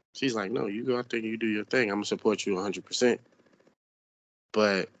 She's like, no, you go out there and you do your thing. I'm going to support you 100%.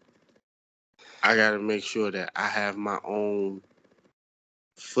 But I got to make sure that I have my own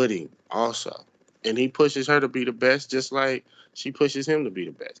footing also. And he pushes her to be the best just like she pushes him to be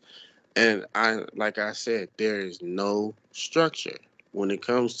the best. And like I said, there is no structure when it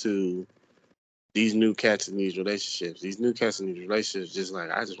comes to these new cats in these relationships. These new cats in these relationships, just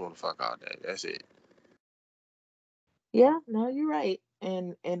like I just want to fuck all day. That's it. Yeah, no, you're right.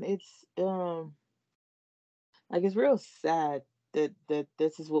 And it's like it's real sad that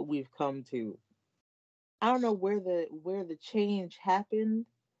this is what we've come to. I don't know where the change happened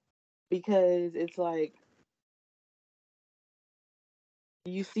because it's like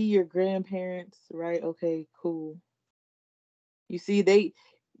you see your grandparents, right? Okay, cool. You see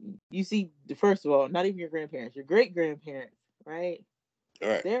you see first of all, not even your grandparents, your great grandparents, right? All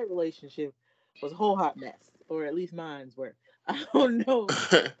right. Their relationship was a whole hot mess, or at least mine's were. I don't know.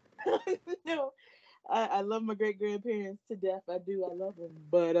 No, I love my great grandparents to death. I do. I love them,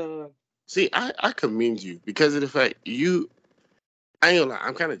 but See, I commend you because of the fact I ain't gonna lie,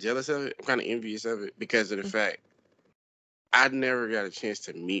 I'm kind of jealous of it. I'm kind of envious of it because of the fact I never got a chance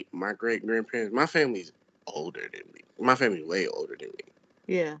to meet my great grandparents. My family's older than me. My family's way older than me.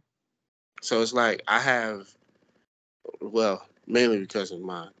 yeah, So it's like I have, well, mainly because of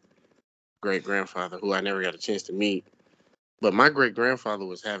my great grandfather, who I never got a chance to meet. But my great grandfather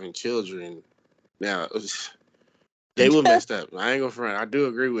was having children. Now, they were messed up. I ain't gonna front. I do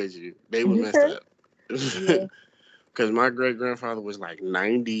agree with you. They were messed okay, up. yeah. Because my great grandfather was like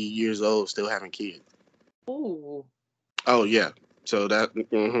 90 years old, still having kids. Ooh. Oh, yeah. So that,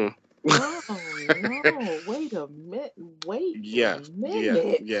 Oh no! Wait a minute! Wait a yeah, yeah,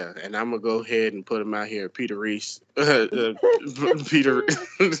 minute! yeah. And I'm gonna go ahead and put him out here. Peter Reese. Peter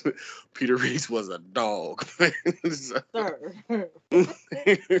Peter Reese was a dog. so, Sir.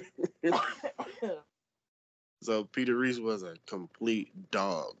 so Peter Reese was a complete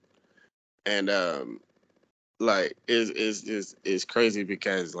dog, and like is crazy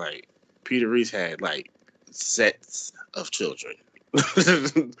because like Peter Reese had like sets of children,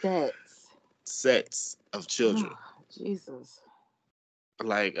 That's sets of children. oh, Jesus.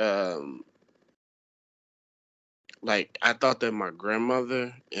 Like like I thought that my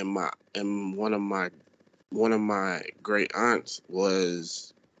grandmother and one of my great aunts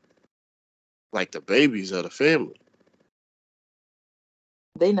was like the babies of the family.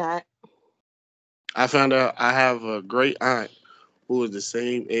 They not. I found out I have a great aunt who is the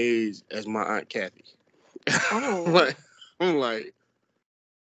same age as my aunt Kathy. Oh, like I'm like,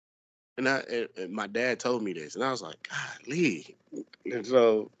 and my dad told me this, and I was like, golly. And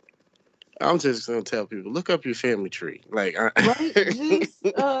so I'm just gonna tell people, look up your family tree. Like, right. Just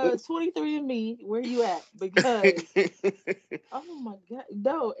 23 and me. Where you at? Because oh my god,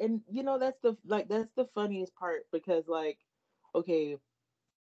 no. And that's the funniest part because like, okay,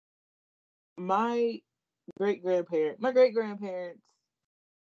 my my great grandparents,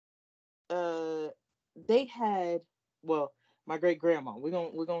 uh, they had well, my great grandma. We're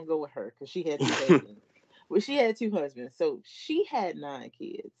gonna go with her because she had two husbands. Well, she had two husbands, so she had 9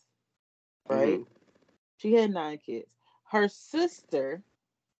 kids. Right? Mhm. She had 9 kids. Her sister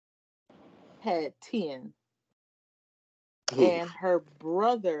had 10, Who? and her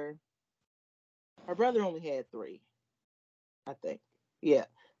brother Her brother only had three, I think. Yeah,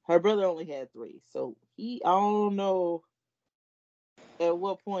 her brother only had three. So I don't know at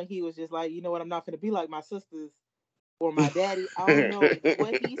what point he was just like, you know what, I'm not going to be like my sisters or my daddy. I don't know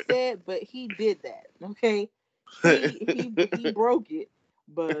what he said, but he did that. Okay, he broke it.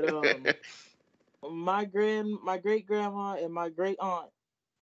 But my great grandma and my great aunt,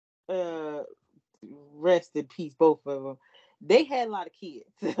 uh, rest in peace, both of them. They had a lot of kids.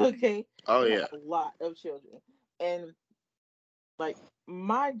 Okay, Oh they had yeah. a lot of children, and like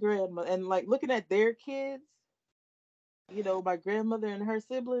my grandma, and like looking at their kids, my grandmother and her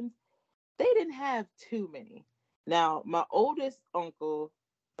siblings, they didn't have too many. Now, my oldest uncle,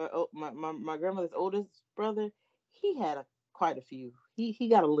 my grandmother's oldest brother, he had quite a few. He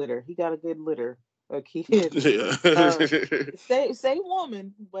got a litter. He got a good litter of kids. Yeah. Uh, same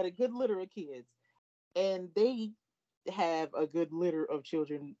woman, but a good litter of kids, and they have a good litter of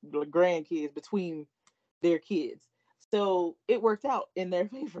children, grandkids between their kids. So it worked out in their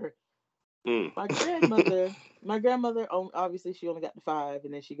favor. Mm. My grandmother, obviously she only got the five,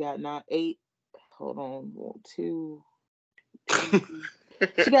 and then she got not eight. Hold on, one, two.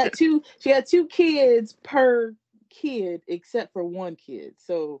 She got two. She had two kids per kid, except for one kid.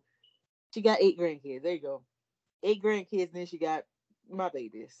 So she got eight grandkids. There you go, eight grandkids. And then she got my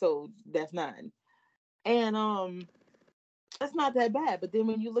baby. So that's nine. And that's not that bad. But then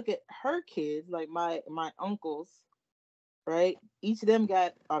when you look at her kids, like my uncles, right? Each of them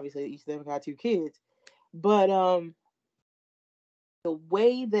got two kids. But the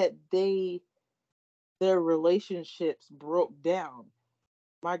way that their relationships broke down.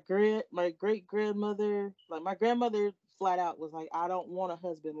 My great grandmother, like my grandmother flat out was like, I don't want a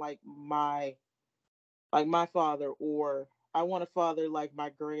husband like my father, or I want a father like my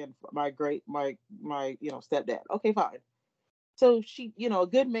great my stepdad. Okay, fine. So she, a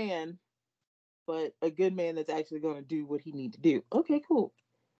good man, but a good man that's actually going to do what he need to do. Okay, cool.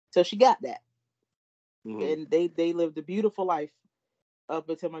 So she got that, Mhm. and they lived a beautiful life up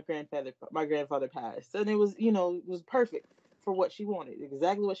until my grandfather passed, and it was perfect for what she wanted,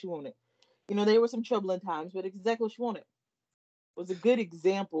 exactly what she wanted. There were some troubling times, but exactly what she wanted. It was a good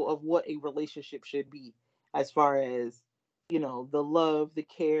example of what a relationship should be, as far as the love, the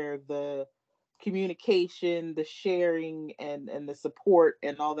care, the communication, the sharing, and the support,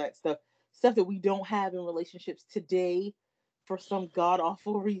 and all that stuff that we don't have in relationships today for some god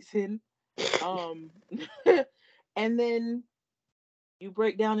awful reason. um and then you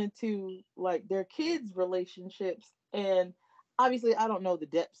break down into like their kids' relationships, and obviously I don't know the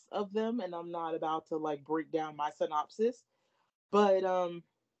depths of them, and I'm not about to like break down my synopsis, but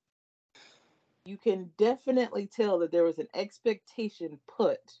you can definitely tell that there was an expectation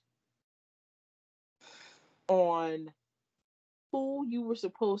put on who you were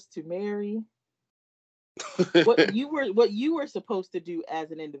supposed to marry, what you were supposed to do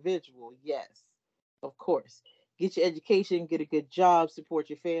as an individual. Yes, of course, get your education, get a good job, support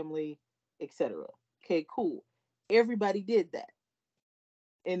your family, etc. Okay, cool. Everybody did that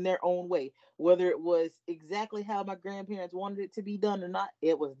in their own way. Whether it was exactly how my grandparents wanted it to be done or not,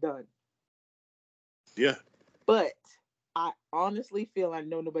 it was done. Yeah. But I honestly feel, I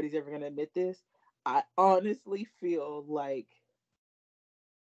know nobody's ever going to admit this, I honestly feel like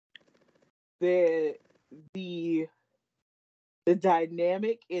the the the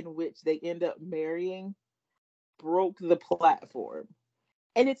dynamic in which they end up marrying broke the platform.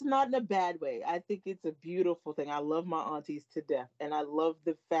 And it's not in a bad way. I think it's a beautiful thing. I love my aunties to death, and I love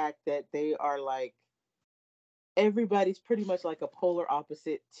the fact that they are like, everybody's pretty much like a polar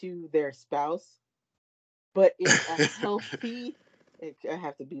opposite to their spouse, but in a healthy, I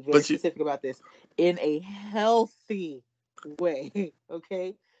have to be very But you, specific about this, in a healthy way.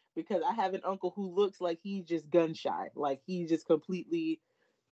 Okay, because I have an uncle who looks like he's just gun shy, like he's just completely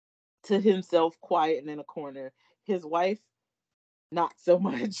to himself, quiet and in a corner. His wife, not so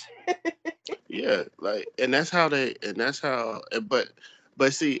much. yeah, like, and that's how, but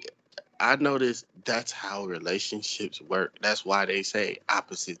see, I noticed that's how relationships work. That's why they say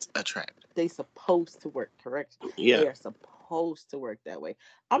opposites attract. They supposed to work, correct? They Yeah. are supposed to work that way.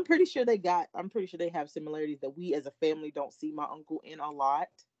 I'm pretty sure they have similarities that we as a family don't see my uncle in a lot.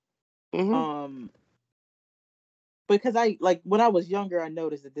 Hmm. Um because I, like, when I was younger, I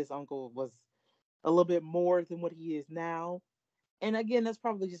noticed that this uncle was a little bit more than what he is now. And again, that's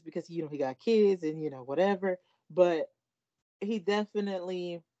probably just because he got kids and whatever, but he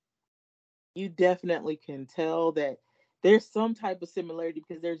definitely you definitely can tell that there's some type of similarity,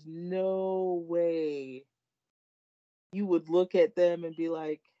 because there's no way you would look at them and be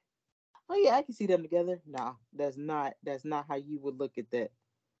like, "Oh yeah, I can see them together." Nah, that's not how you would look at that.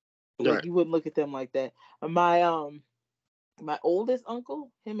 Like Right. you wouldn't look at them like that. My my oldest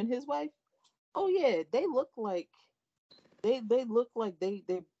uncle, him and his wife, oh yeah, they look like they're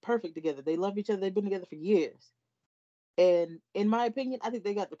perfect together. They love each other. They've been together for years. And in my opinion, I think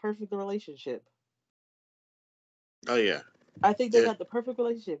they got the perfect relationship. Oh yeah. I think they Yeah. got the perfect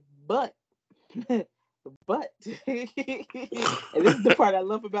relationship. But but and this is the part I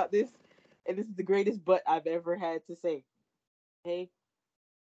love about this, and this is the greatest but I've ever had to say. Hey,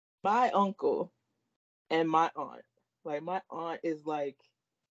 my uncle and my aunt. Like my aunt is like,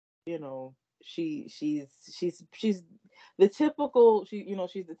 you know, she's the typical she's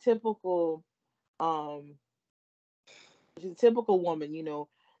the typical um she's a typical woman,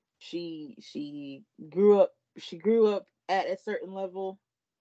 she grew up at a certain level,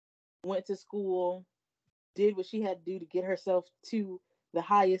 went to school, did what she had to do to get herself to the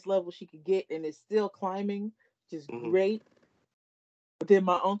highest level she could get, and is still climbing, which is Hmm. great. But then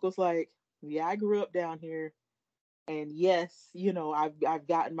my uncle's like, yeah, I grew up down here, and yes, I've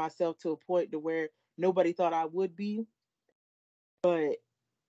gotten myself to a point to where nobody thought I would be, but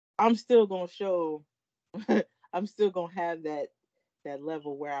I'm still gonna show I'm still gonna have that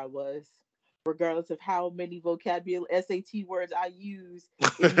level where I was, regardless of how many vocabulary SAT words I use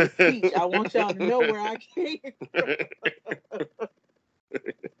in this speech. I want y'all to know where I came from.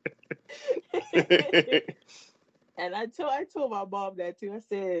 And I told my mom that too. I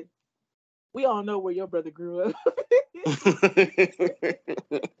said, we all know where your brother grew up.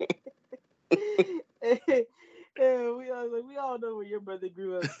 Yeah, we all know where your brother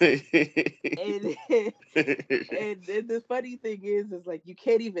grew up. And and the funny thing is like you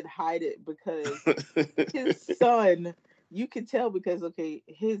can't even hide it because his son, you can tell because okay,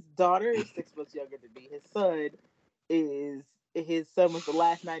 his daughter is 6 months younger than me. Is his son was the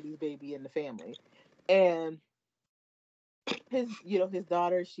last '90s baby in the family, and his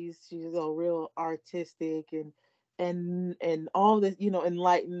daughter, she's all real artistic and all this,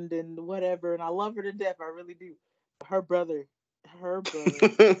 enlightened and whatever, and I love her to death. I really do. Her brother, her brother,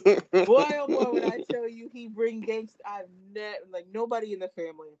 boy, oh boy, when I tell you he bring gangsta, I've never like nobody in the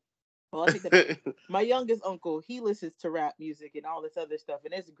family. Well, I take that back. My youngest uncle, he listens to rap music and all this other stuff,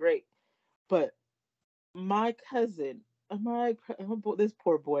 and it's great. But my cousin, this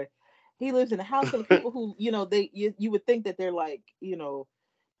poor boy, he lives in a house full of people who, you would think that they're like,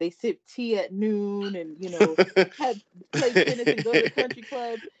 they sip tea at noon and have play tennis and go to country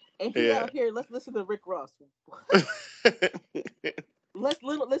clubs, and he Yeah. out here. Let's listen to Rick Ross.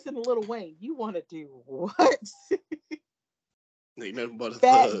 Listen to Little Wayne. You want to do what? Ain't nothing but a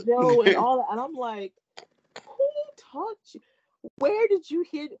Fat thug. Joe and all that, and I'm like, who taught you? Where did you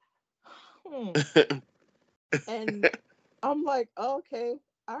hear? Hmm. And I'm like, okay,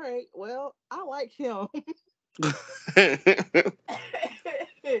 all right, well, I like him.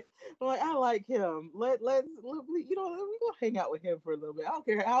 I'm like, I like him. We gonna hang out with him for a little bit. I don't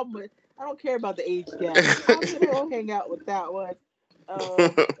care how much. I don't care about the age gap. I'm gonna go hang out with that one.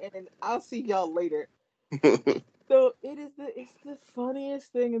 And I'll see y'all later. So it's the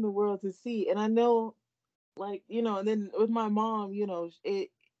funniest thing in the world to see, and I know, like, and then with my mom,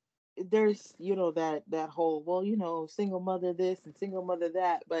 there's that whole, well, single mother this and single mother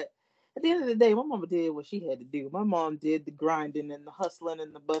that, but at the end of the day my mama did what she had to do. My mom did the grinding and the hustling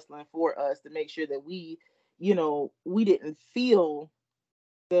and the bustling for us to make sure that we didn't feel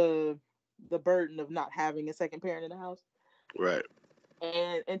the burden of not having a second parent in the house. Right.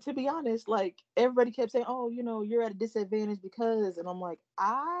 And to be honest, like, everybody kept saying, oh, you're at a disadvantage because, and I'm like,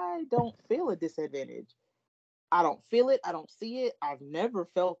 I don't feel a disadvantage. I don't feel it. I don't see it. I've never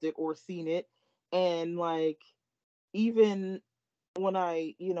felt it or seen it. And like, even when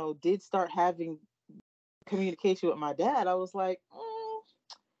I, did start having communication with my dad, I was like,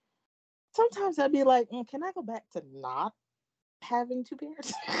 sometimes I'd be like, can I go back to not having two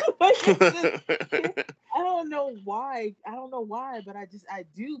parents? Like, it's just, I don't know why. I don't know why, but I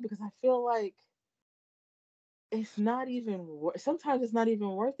do, because I feel like it's not even sometimes it's not even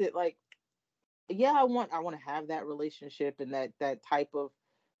worth it. Like, yeah, I want to have that relationship and that type of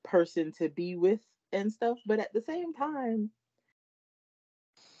person to be with and stuff, but at the same time,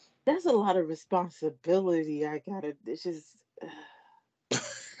 that's a lot of responsibility. It's just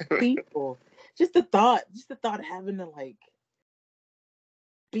people, just the thought of having to, like,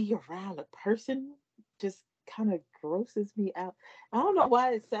 be around a person just kind of grosses me out. I don't know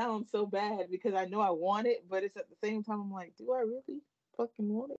why it sounds so bad, because I know I want it, but it's at the same time I'm like, do I really fucking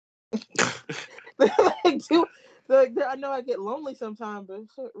want it? Like, I know I get lonely sometimes, but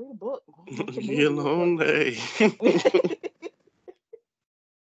shit, read a book, watch a You movie or lonely. something.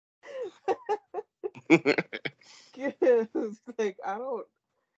 Yes, like, I don't.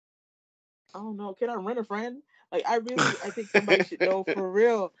 I don't know. Can I rent a friend? Like, I think somebody should know for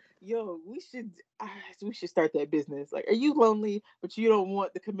real. Yo, we should start that business. Like, are you lonely, but you don't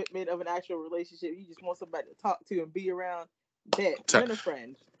want the commitment of an actual relationship? You just want somebody to talk to and be around. Bet, Ti- rent a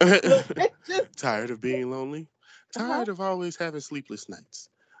friend. Look, it just, Tired of being lonely? huh? Tired of always having sleepless nights?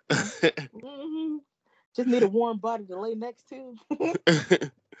 Mm-hmm. Just need a warm body to lay next to.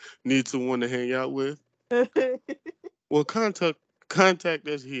 Need someone to hang out with? Well, contact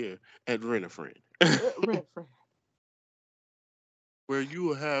us here at Rent a Friend, Rent a friend. where you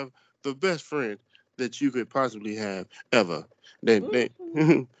will have the best friend that you could possibly have ever. Then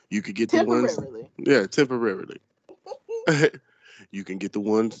Hmm. you could get the ones, Temporarily. yeah, temporarily. You can get the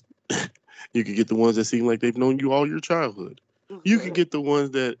ones, you can get the ones that seem like they've known you all your childhood. You can Right. get the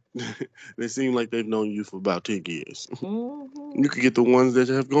ones that that seem like they've known you for about 10 years. Hmm. You can get the ones that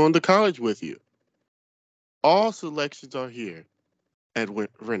have gone to college with you. All selections are here at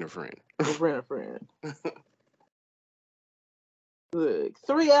Rent a Friend. Rent a friend. Look,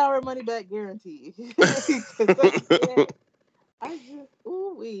 3 hour money back guarantee. Because I can't. I just,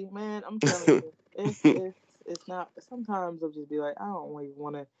 ooh wee, man. I'm telling you, it's not. Sometimes I'll just be like, I don't even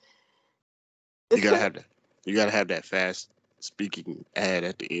want You gotta to. have that. You gotta have that fast speaking ad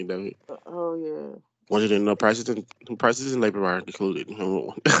at the end of it. Oh yeah, Want you to know prices and labor are included.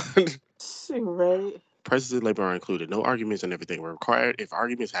 right. Prices and labor are included. No arguments and everything were required. If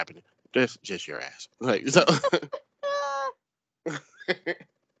arguments happen, that's just your ass. Like so.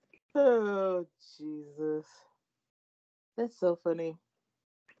 Oh Jesus, that's so funny.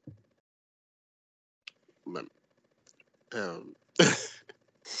 um,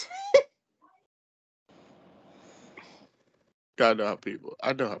 I know how people.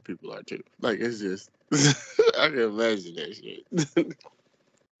 I know how people are too. Like it's just. I can imagine that shit.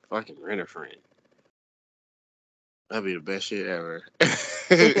 Fucking Rent a Friend. That'd be the best shit ever.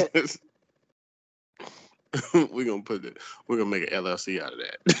 There we're gonna put it. We're gonna make an LLC out of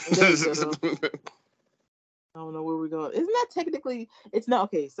you go. Though. that. I don't know where we're going. Isn't that technically? It's not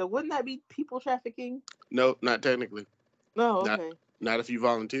okay. So wouldn't that be people trafficking? No, not technically. No, Not okay. not if you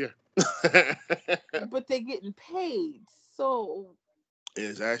volunteer. But they're getting paid. So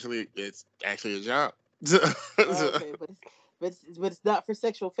it's actually a job. okay, but it's not for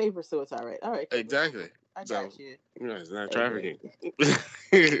sexual favor, so it's all right. All right, Kevin. Exactly. I So got you. it's not I got trafficking. you.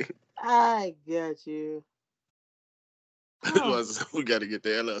 That's I got you. why Oh, we got to get the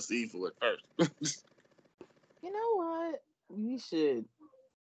LLC for it first. you know what? We should.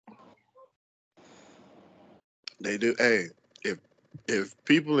 They do. Hey, if if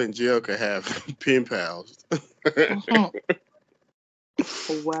people in jail could have pen pals, Mhm.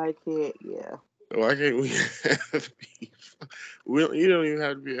 Why can't? Yeah. why can't we have beef? You don't even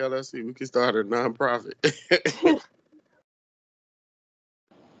have to be LLC. We can start a nonprofit.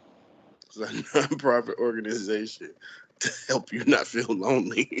 It's a nonprofit organization to help you not feel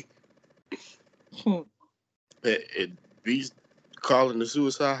lonely. It beats calling the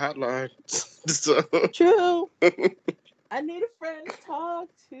suicide hotline. So True. I need a friend to talk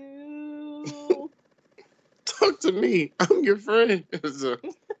to. talk to me. I'm your friend. So,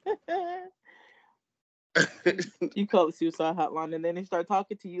 You call the suicide hotline, and then they start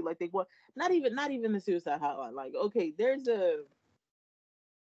talking to you like they want. Not even the suicide hotline. Like, okay, there's a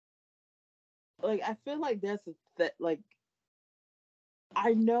like. I feel like that's a that like.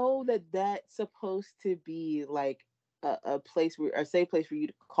 I know that that's supposed to be like a place where a safe place for you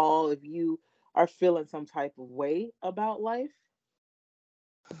to call if you are feeling some type of way about life.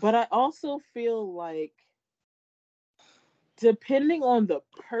 But I also feel like depending on the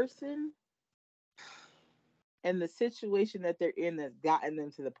person and the situation that they're in that's gotten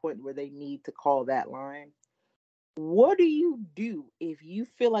them to the point where they need to call that line, what do you do if you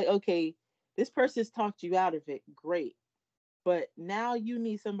feel like, okay, this person's talked you out of it, great, but now you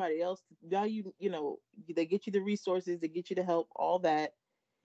need somebody else. Now they get you the resources, they get you the help, all that.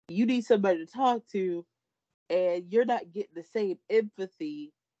 You need somebody to talk to, and you're not getting the same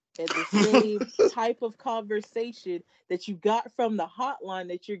empathy and the same type of conversation that you got from the hotline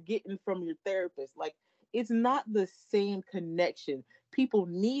that you're getting from your therapist. Like, it's not the same connection. People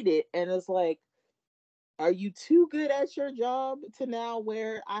need it, and it's like, are you too good at your job to now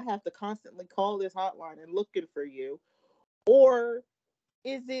where I have to constantly call this hotline and looking for you? Or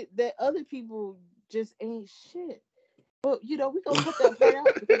is it that other people just ain't shit? But we're gonna cut that part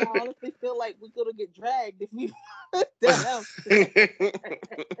out because I honestly feel like we're gonna get dragged if we put that out there.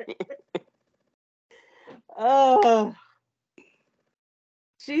 Oh,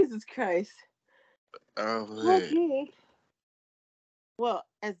 Jesus Christ. oh man, Okay. Well,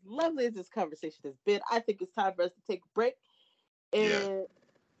 as lovely as this conversation has been, I think it's time for us to take a break. yeah. And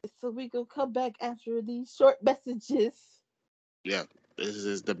So we gonna come back after these short messages. Yeah, this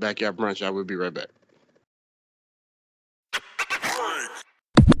is the backyard brunch. I will be right back.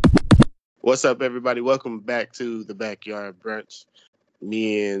 What's up, everybody? Welcome back to the backyard brunch.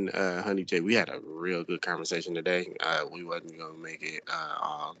 Me and Honey J, we had a real good conversation today. We wasn't gonna make it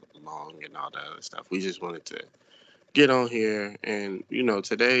all long and all that other stuff. We just wanted to get on here, and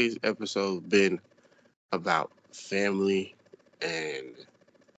today's episode been about family and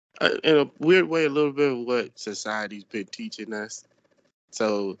in a weird way, a little bit of what society's been teaching us.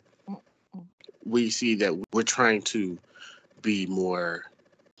 So we see that we're trying to be more.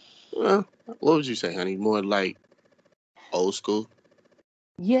 Well, what would you say, honey? More like old school.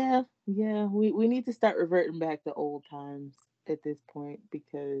 Yeah, yeah. We need to start reverting back to old times at this point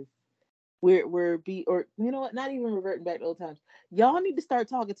because we're be or you know what? Not even reverting back to old times. Y'all need to start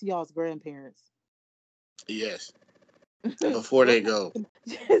talking to y'all's grandparents. Yes, before they go.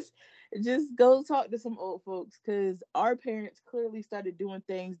 just just go talk to some old folks because our parents clearly started doing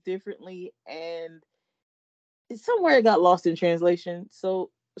things differently and somewhere it got lost in translation.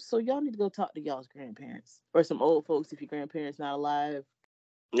 So y'all need to go talk to y'all's grandparents or some old folks if your grandparents not alive.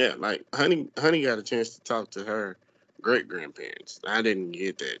 Yeah, like honey got a chance to talk to her great grandparents. I didn't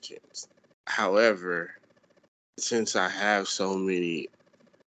get that chance. However, since I have so many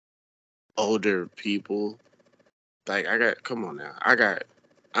older people, like I got, come on now,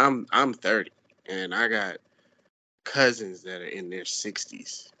 I'm 30, and I got cousins that are in their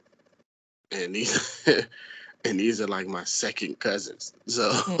 60s, and these and these are like my second cousins.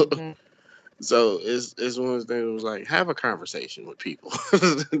 So Mm-hmm. so it's one of those things that was like, have a conversation with people.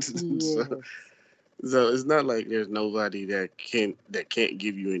 so, Yes. so it's not like there's nobody that can't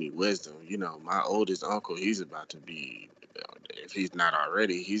give you any wisdom. My oldest uncle, he's about to be, if he's not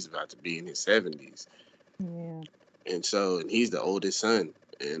already, he's about to be in his 70s. Yeah. And he's the oldest son.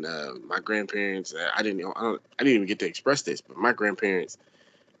 And my grandparents, I didn't even get to express this, but my grandparents,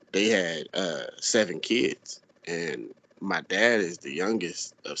 they had 7 kids, and my dad is the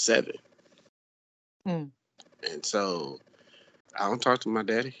youngest of 7. Mm. And so I don't talk to my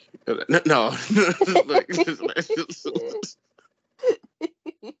daddy. No, like,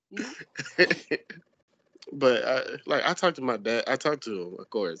 but I talked to my dad. I talked to him, of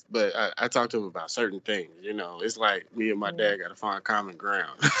course, but I talked to him about certain things. It's like me and my Yeah. dad got to find common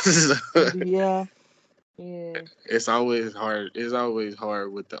ground. So, Yeah. Yeah. it's always hard. It's always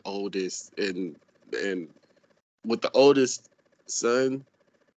hard with the oldest and with the oldest son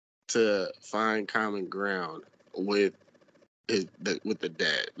to find common ground with with the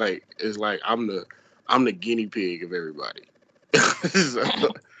dad. Like it's like I'm the guinea pig of everybody. So,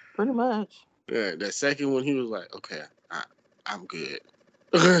 Pretty much. yeah, that second one, he was like, okay, I'm good.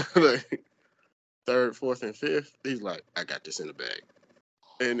 Like third, fourth, and fifth, he's like, I got this in the bag.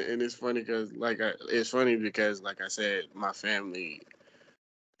 And it's funny because it's funny because like I said, my family,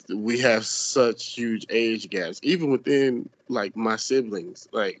 we have such huge age gaps, even within like my siblings.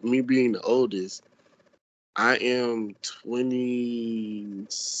 Like me being the oldest, I am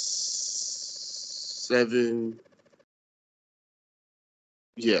 27.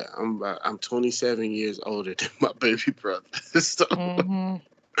 Yeah, I'm 27 years older than my baby brother. so Mm-hmm.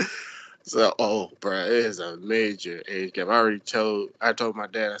 oh, bro, it is a major age gap. I told my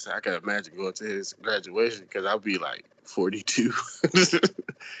dad, I said I can imagine going to his graduation because I'll be like 42.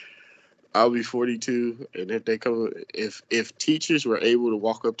 I'll be 42, and if teachers were able to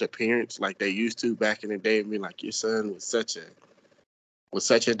walk up to parents like they used to back in the day and be like, your son was such a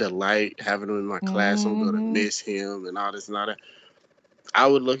delight having him in my class. I'm gonna Mm-hmm. miss him and all this and all that. I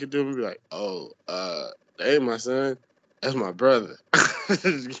would look at them and be like, "Oh, that ain't my son. That's my brother.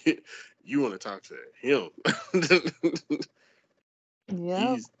 You want to talk to him?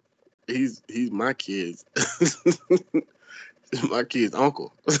 Yep. he's he's my kid's my kid's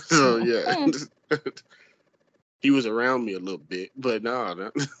uncle. So yeah, Mm-hmm. he was around me a little bit, but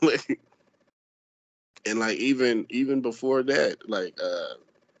no, like, and like even before that, like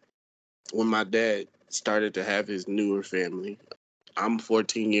when my dad started to have his newer family, I'm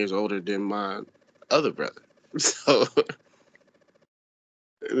 14 years older than my other brother. So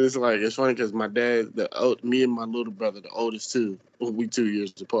it's like it's funny because my dad, me and my little brother, the oldest two, we 2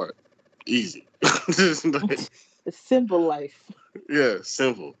 years apart. Easy. Just like, The simple life. yeah,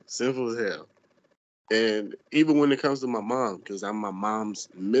 simple as hell. And even when it comes to my mom, because I'm my mom's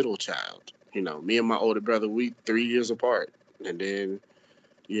middle child, me and my older brother, we 3 years apart, and then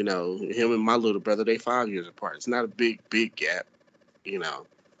him and my little brother, they 5 years apart. It's not a big gap, you know,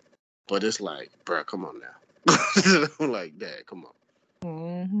 but it's like, bro, come on now. I'm like, Dad, come on.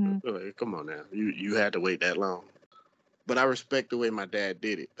 Mm-hmm. Like, come on now. You had to wait that long. But I respect the way my dad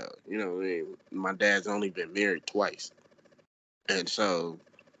did it, though. You know what I mean? My dad's only been married twice. And so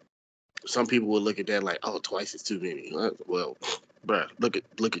some people would look at that like, oh, twice is too many. Well, bruh, look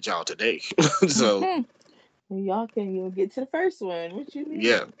at y'all today. So, Y'all can't even get to the first one. What you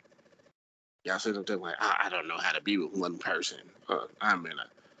yeah. mean? Y'all sit up there like, I don't know how to be with one person. I'm in a,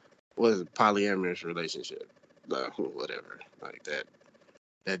 what is it, polyamorous relationship. Whatever. Like that.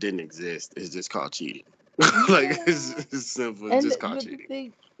 That didn't exist. It's just called cheating. Like, Yeah. it's simple. It's And just called but the cheating.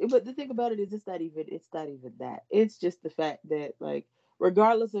 thing, but the thing about it is, it's not even that. It's just the fact that, like,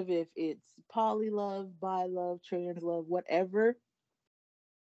 regardless of if it's poly love, bi love, trans love, whatever,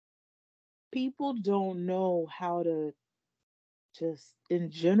 people don't know how to, just in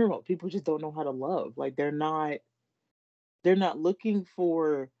general, people just don't know how to love. Like, they're not looking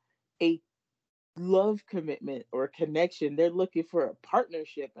for a love commitment or connection. They're looking for a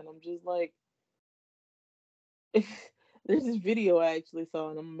partnership, and I'm just like, there's this video I actually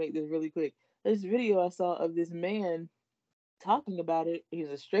saw, and I'm gonna make this really quick. There's a video I saw of this man talking about it. He's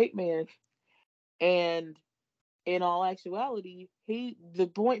a straight man, and in all actuality, the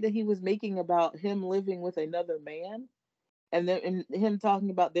point that he was making about him living with another man, and then and him talking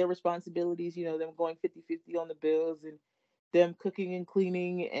about their responsibilities, them going 50-50 on the bills, and them cooking and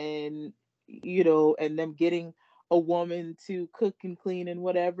cleaning, and and them getting a woman to cook and clean and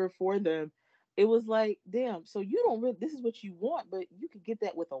whatever for them. It was like, damn, so you don't really, this is what you want, but you could get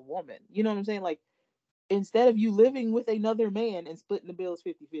that with a woman. You know what I'm saying? Like, instead of you living with another man and splitting the bills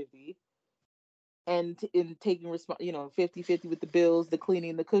 50-50, and taking 50-50 with the bills, the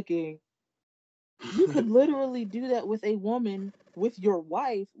cleaning, the cooking, you could literally do that with a woman, with your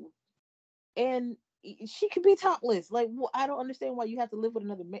wife, and she could be topless. Like, I don't understand why you have to live with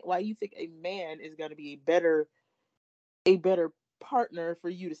another man. Why you think a man is going to be a better partner for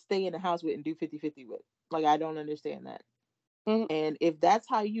you to stay in the house with and do 50-50 with. Like, I don't understand that. Mhm. And if that's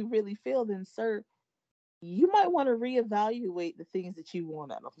how you really feel, then, sir, you might want to reevaluate the things that you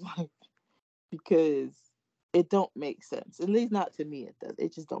want out of life, because it don't make sense. At least not to me. It does.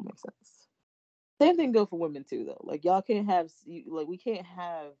 It just don't make sense. Same thing go for women too, though. Like, y'all can't have, like, we can't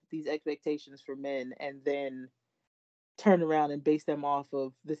have these expectations for men and then turn around and base them off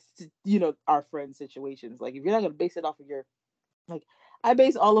of this, our friends' situations. Like, if you're not gonna base it off of your, like, I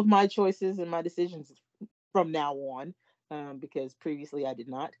base all of my choices and my decisions from now on, because previously I did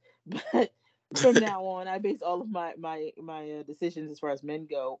not, but from now on, I base all of my decisions as far as men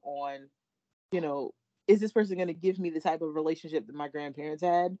go on, you know, is this person going to give me the type of relationship that my grandparents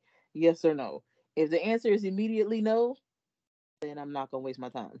had? Yes or no? If the answer is immediately no, then I'm not going to waste my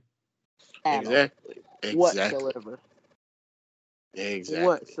time at all, Exactly. Exactly. whatsoever. Exactly.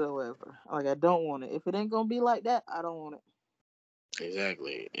 Whatsoever. Like, I don't want it. If it ain't going to be like that, I don't want it.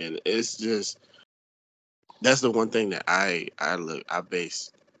 Exactly. And it's just, that's the one thing that I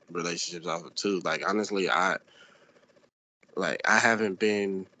base relationships off of too. Like, honestly, I haven't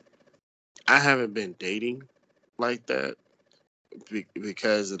been dating like that,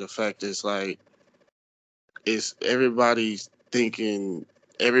 because of the fact it's like, it's everybody's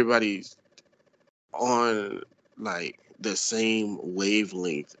on like the same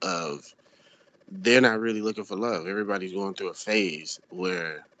wavelength of, they're not really looking for love. Everybody's going through a phase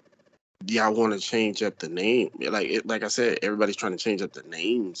where y'all want to change up the name. Like I said, everybody's trying to change up the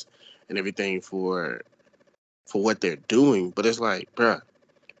names and everything for what they're doing. But it's like, bruh,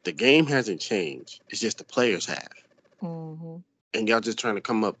 the game hasn't changed. It's just the players have. Mm-hmm. And y'all just trying to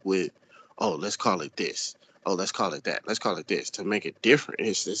come up with, oh, let's call it this. Oh, let's call it that. Let's call it this to make it different.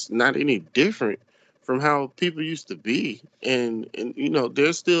 It's not any different from how people used to be. And there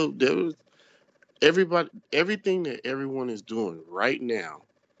was everything that everyone is doing right now,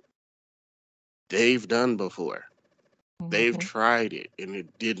 they've done before. They've Mm-hmm. tried it and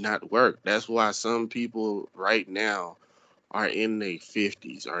it did not work. That's why some people right now are in their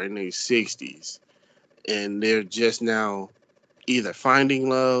 50s or in their 60s, and they're just now either finding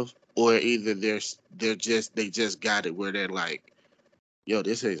love, or either they just got it where they're like, yo,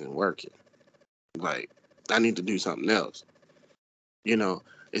 this isn't working. Like, I need to do something else. You know,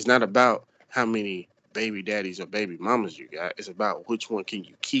 it's not about how many baby daddies or baby mamas you got. It's about which one can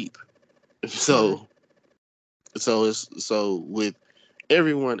you keep. Right. So so with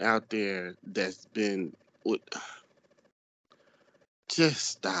everyone out there that's been with, just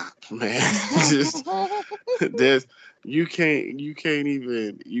stop, man. Just there's you can't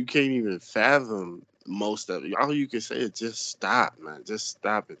even fathom most of it. All you can say is just stop, man. Just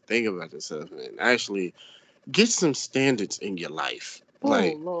stop and think about yourself, man. Actually, get some standards in your life. Oh,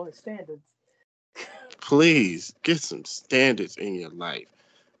 Like, Lord, standards. please get some standards in your life,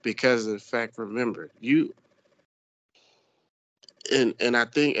 because of the fact, remember, and I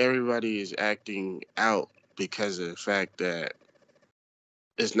think everybody is acting out because of the fact that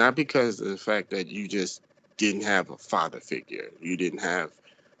it's not because of the fact that you just didn't have a father figure, you didn't have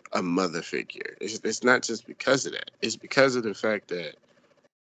a mother figure. It's not just because of that. It's because of the fact that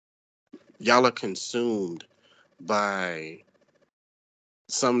y'all are consumed by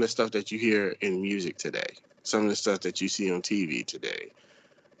some of the stuff that you hear in music today, some of the stuff that you see on TV today.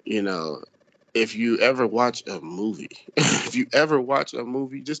 You know, if you ever watch a movie, if you ever watch a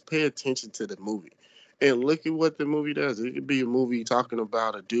movie, just pay attention to the movie and look at what the movie does. It could be a movie talking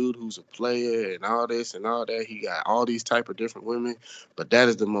about a dude who's a player and all this and all that. He got all these type of different women, but that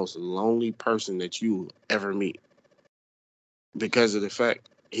is the most lonely person that you will ever meet because of the fact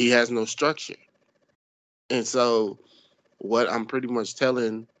he has no structure. And so what I'm pretty much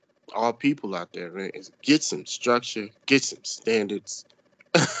telling all people out there, man, is get some structure, get some standards.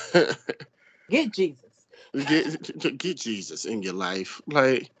 Get Jesus. Get Jesus in your life.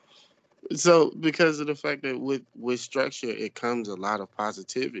 Like, so because of the fact that with structure it comes a lot of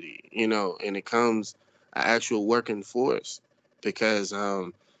positivity, and it comes an actual working force. Because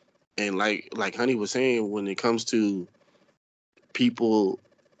and like Honey was saying, when it comes to people,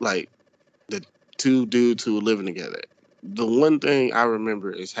 like the two dudes who were living together, the one thing I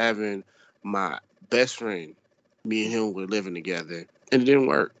remember is having my best friend, me and him were living together, and it didn't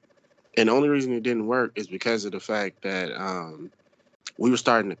work. And the only reason it didn't work is because of the fact that we were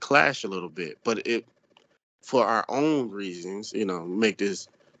starting to clash a little bit. But it, for our own reasons, make this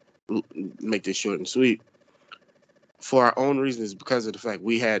short and sweet. For our own reasons, because of the fact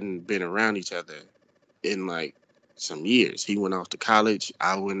we hadn't been around each other in like some years. He went off to college.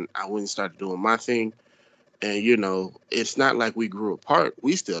 I went and started doing my thing. And it's not like we grew apart.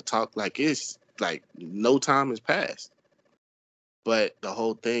 We still talk like it's like no time has passed. But the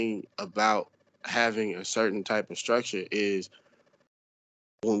whole thing about having a certain type of structure is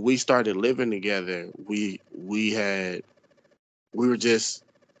when we started living together, we were just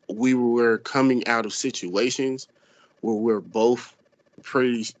we were coming out of situations where we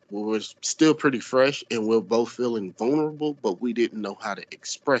were still pretty fresh, and we're both feeling vulnerable, but we didn't know how to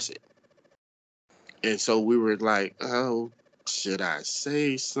express it. And so we were like, oh, should I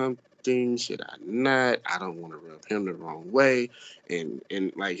say something? Should I not? I don't want to rub him the wrong way. And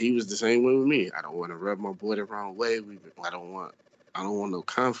like he was the same way with me. I don't want to rub my boy the wrong way. I don't want no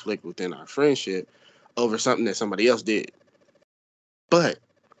conflict within our friendship over something that somebody else did. But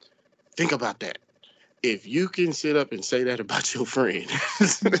think about that. If you can sit up and say that about your friend,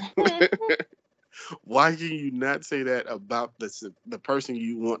 why can you not say that about the person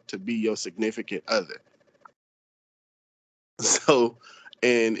you want to be your significant other? So,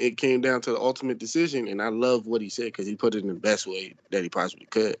 and it came down to the ultimate decision, and I love what he said because he put it in the best way that he possibly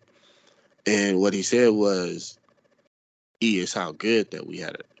could. And what he said was, it's how good that we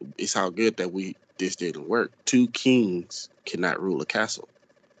had it. It's how good that this didn't work. Two kings cannot rule a castle."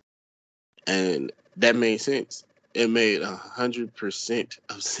 And that made sense. It made 100%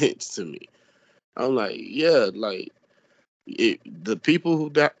 of sense to me. I'm like, yeah, like the people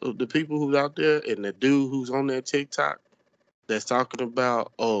who's out there, and the dude who's on that TikTok that's talking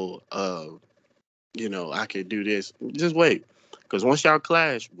about, I can do this. Just wait, because once y'all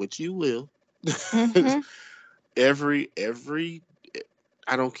clash, which you will, Mm-hmm. every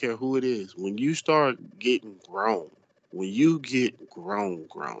I don't care who it is, when you start getting grown, when you get grown,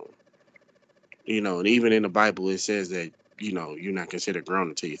 and even in the Bible it says that you're not considered grown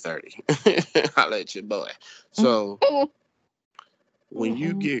until you're 30. I'll let you boy. So when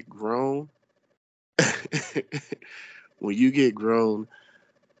you Mm-mm. get grown, when you get grown,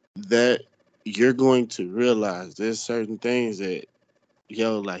 that you're going to realize there's certain things that,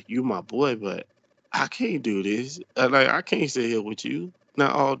 like, you my boy, but I can't do this. Like, I can't sit here with you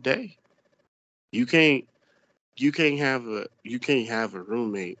not all day. You can't you can't have a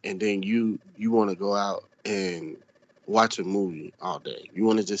roommate and then you want to go out and watch a movie all day. You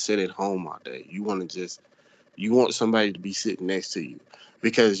want to just sit at home all day. You want somebody to be sitting next to you.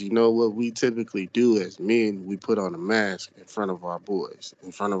 Because you know what we typically do as men, we put on a mask in front of our boys,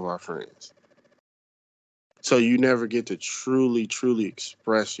 in front of our friends. So you never get to truly, truly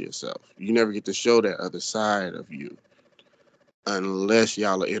express yourself. You never get to show that other side of you unless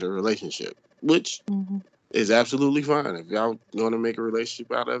y'all are in a relationship, which Mm-hmm. is absolutely fine. If y'all want to make a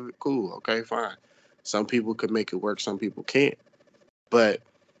relationship out of it, cool. Okay, fine. Some people can make it work, some people can't. But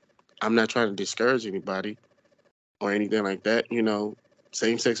I'm not trying to discourage anybody or anything like that.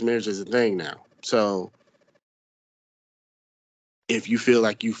 Same sex marriage is a thing now. So if you feel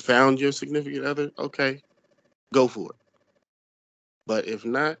like you found your significant other, okay, go for it. But if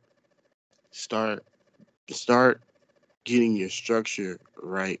not, start start getting your structure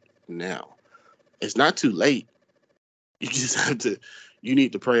right now. It's not too late. You just have to, you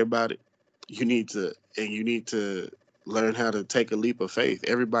need to pray about it. You need to learn how to take a leap of faith.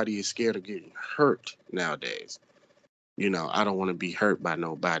 Everybody is scared of getting hurt nowadays. I don't want to be hurt by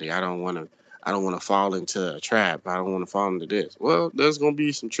nobody. I don't want to fall into a trap. I don't want to fall into this. Well, there's going to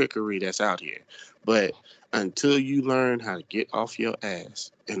be some trickery that's out here. But until you learn how to get off your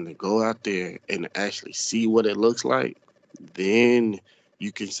ass and to go out there and to actually see what it looks like, then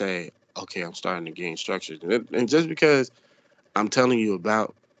you can say, okay, I'm starting to gain structure. And just because I'm telling you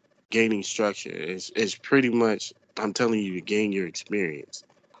about gaining structure, it's pretty much I'm telling you to gain your experience.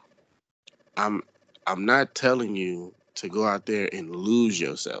 I'm I'm not telling you to go out there and lose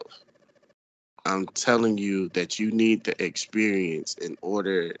yourself. I'm telling you that you need the experience in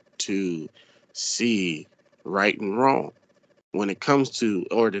order to see right and wrong when it comes to,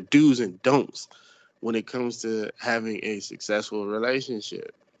 or the do's and don'ts when it comes to having a successful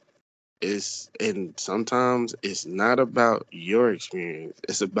relationship. And sometimes it's not about your experience,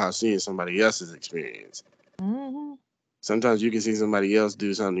 it's about seeing somebody else's experience. Mm-hmm. Sometimes you can see somebody else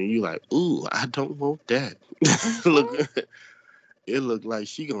do something and you like, ooh, I don't want that. Look, Mm-hmm. it looked like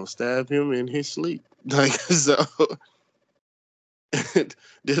she gonna stab him in his sleep. Like, so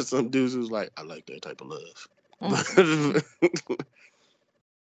there's some dudes who's like, I like that type of love.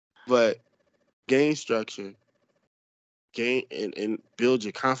 But gain structure, gain and build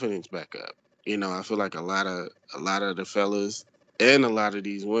your confidence back up. I feel like a lot of the fellas and a lot of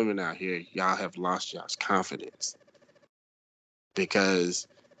these women out here, y'all have lost y'all's confidence because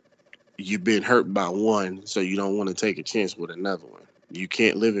you've been hurt by one, so you don't want to take a chance with another one. You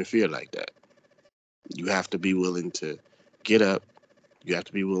can't live in fear like that. You have to be willing to get up. You have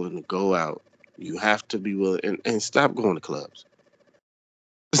to be willing to go out. You have to be willing and stop going to clubs.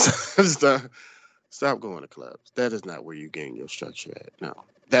 stop, stop going to clubs. That is not where you gain your structure at. No,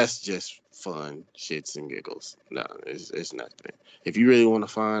 that's just fun, shits and giggles. No, it's nothing. If you really want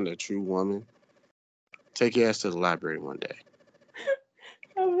to find a true woman, take your ass to the library one day.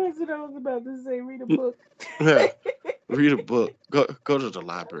 That's what I was about to say. Read a book. Yeah, read a book. Go to the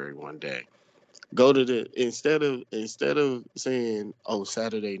library one day. Go to the instead of saying, "Oh,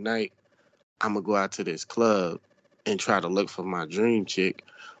 Saturday night, I'm gonna go out to this club and try to look for my dream chick."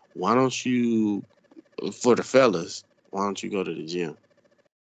 Why don't you, for the fellas, why don't you go to the gym?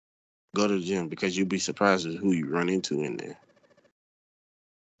 Go to the gym because you'll be surprised at who you run into in there.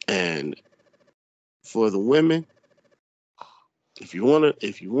 And for the women, if you want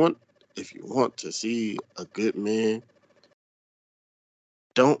to see a good man,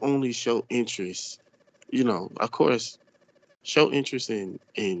 don't only show interest. Of course, show interest in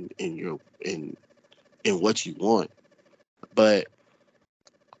what you want, but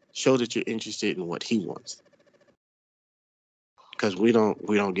show that you're interested in what he wants. Because we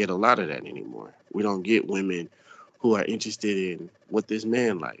don't get a lot of that anymore. We don't get women who are interested in what this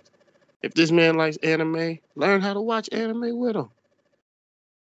man likes. If this man likes anime, learn how to watch anime with him.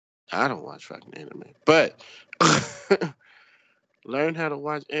 I don't watch fucking anime, but learn how to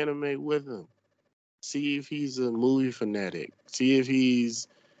watch anime with him. See if he's a movie fanatic. See if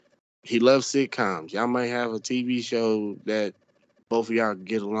he loves sitcoms. Y'all might have a TV show that both of y'all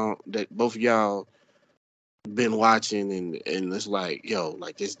get along. That both of y'all been watching, and it's like, yo,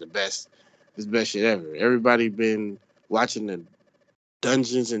 like this is the best shit ever. Everybody been watching the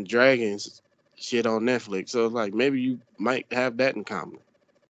Dungeons and Dragons shit on Netflix, so it's like maybe you might have that in common.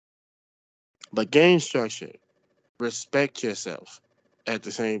 But game structure, respect yourself at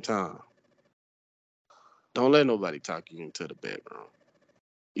the same time. Don't let nobody talk you into the bedroom.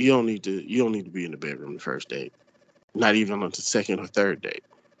 You don't need to be in the bedroom the first date. Not even on the second or third date.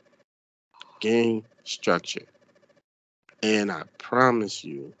 Game structure. And I promise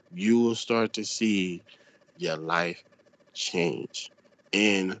you, you will start to see your life change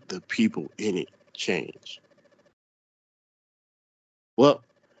and the people in it change. Well,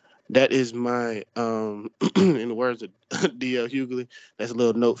 that is my in the words of D.L. Hughley, that's a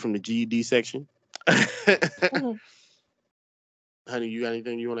little note from the GED section. Mhm. Honey, you got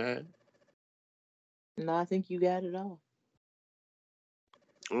anything you want to add? No, I think you got it all.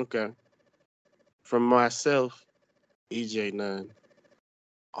 Okay. From myself, EJ Nunn,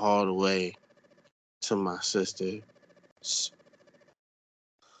 all the way to my sister,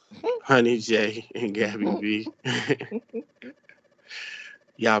 Honey J and Gabby B.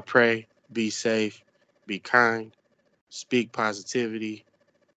 Y'all pray, be safe, be kind, speak positivity,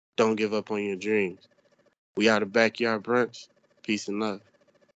 don't give up on your dreams. We are the backyard brunch. Peace and love.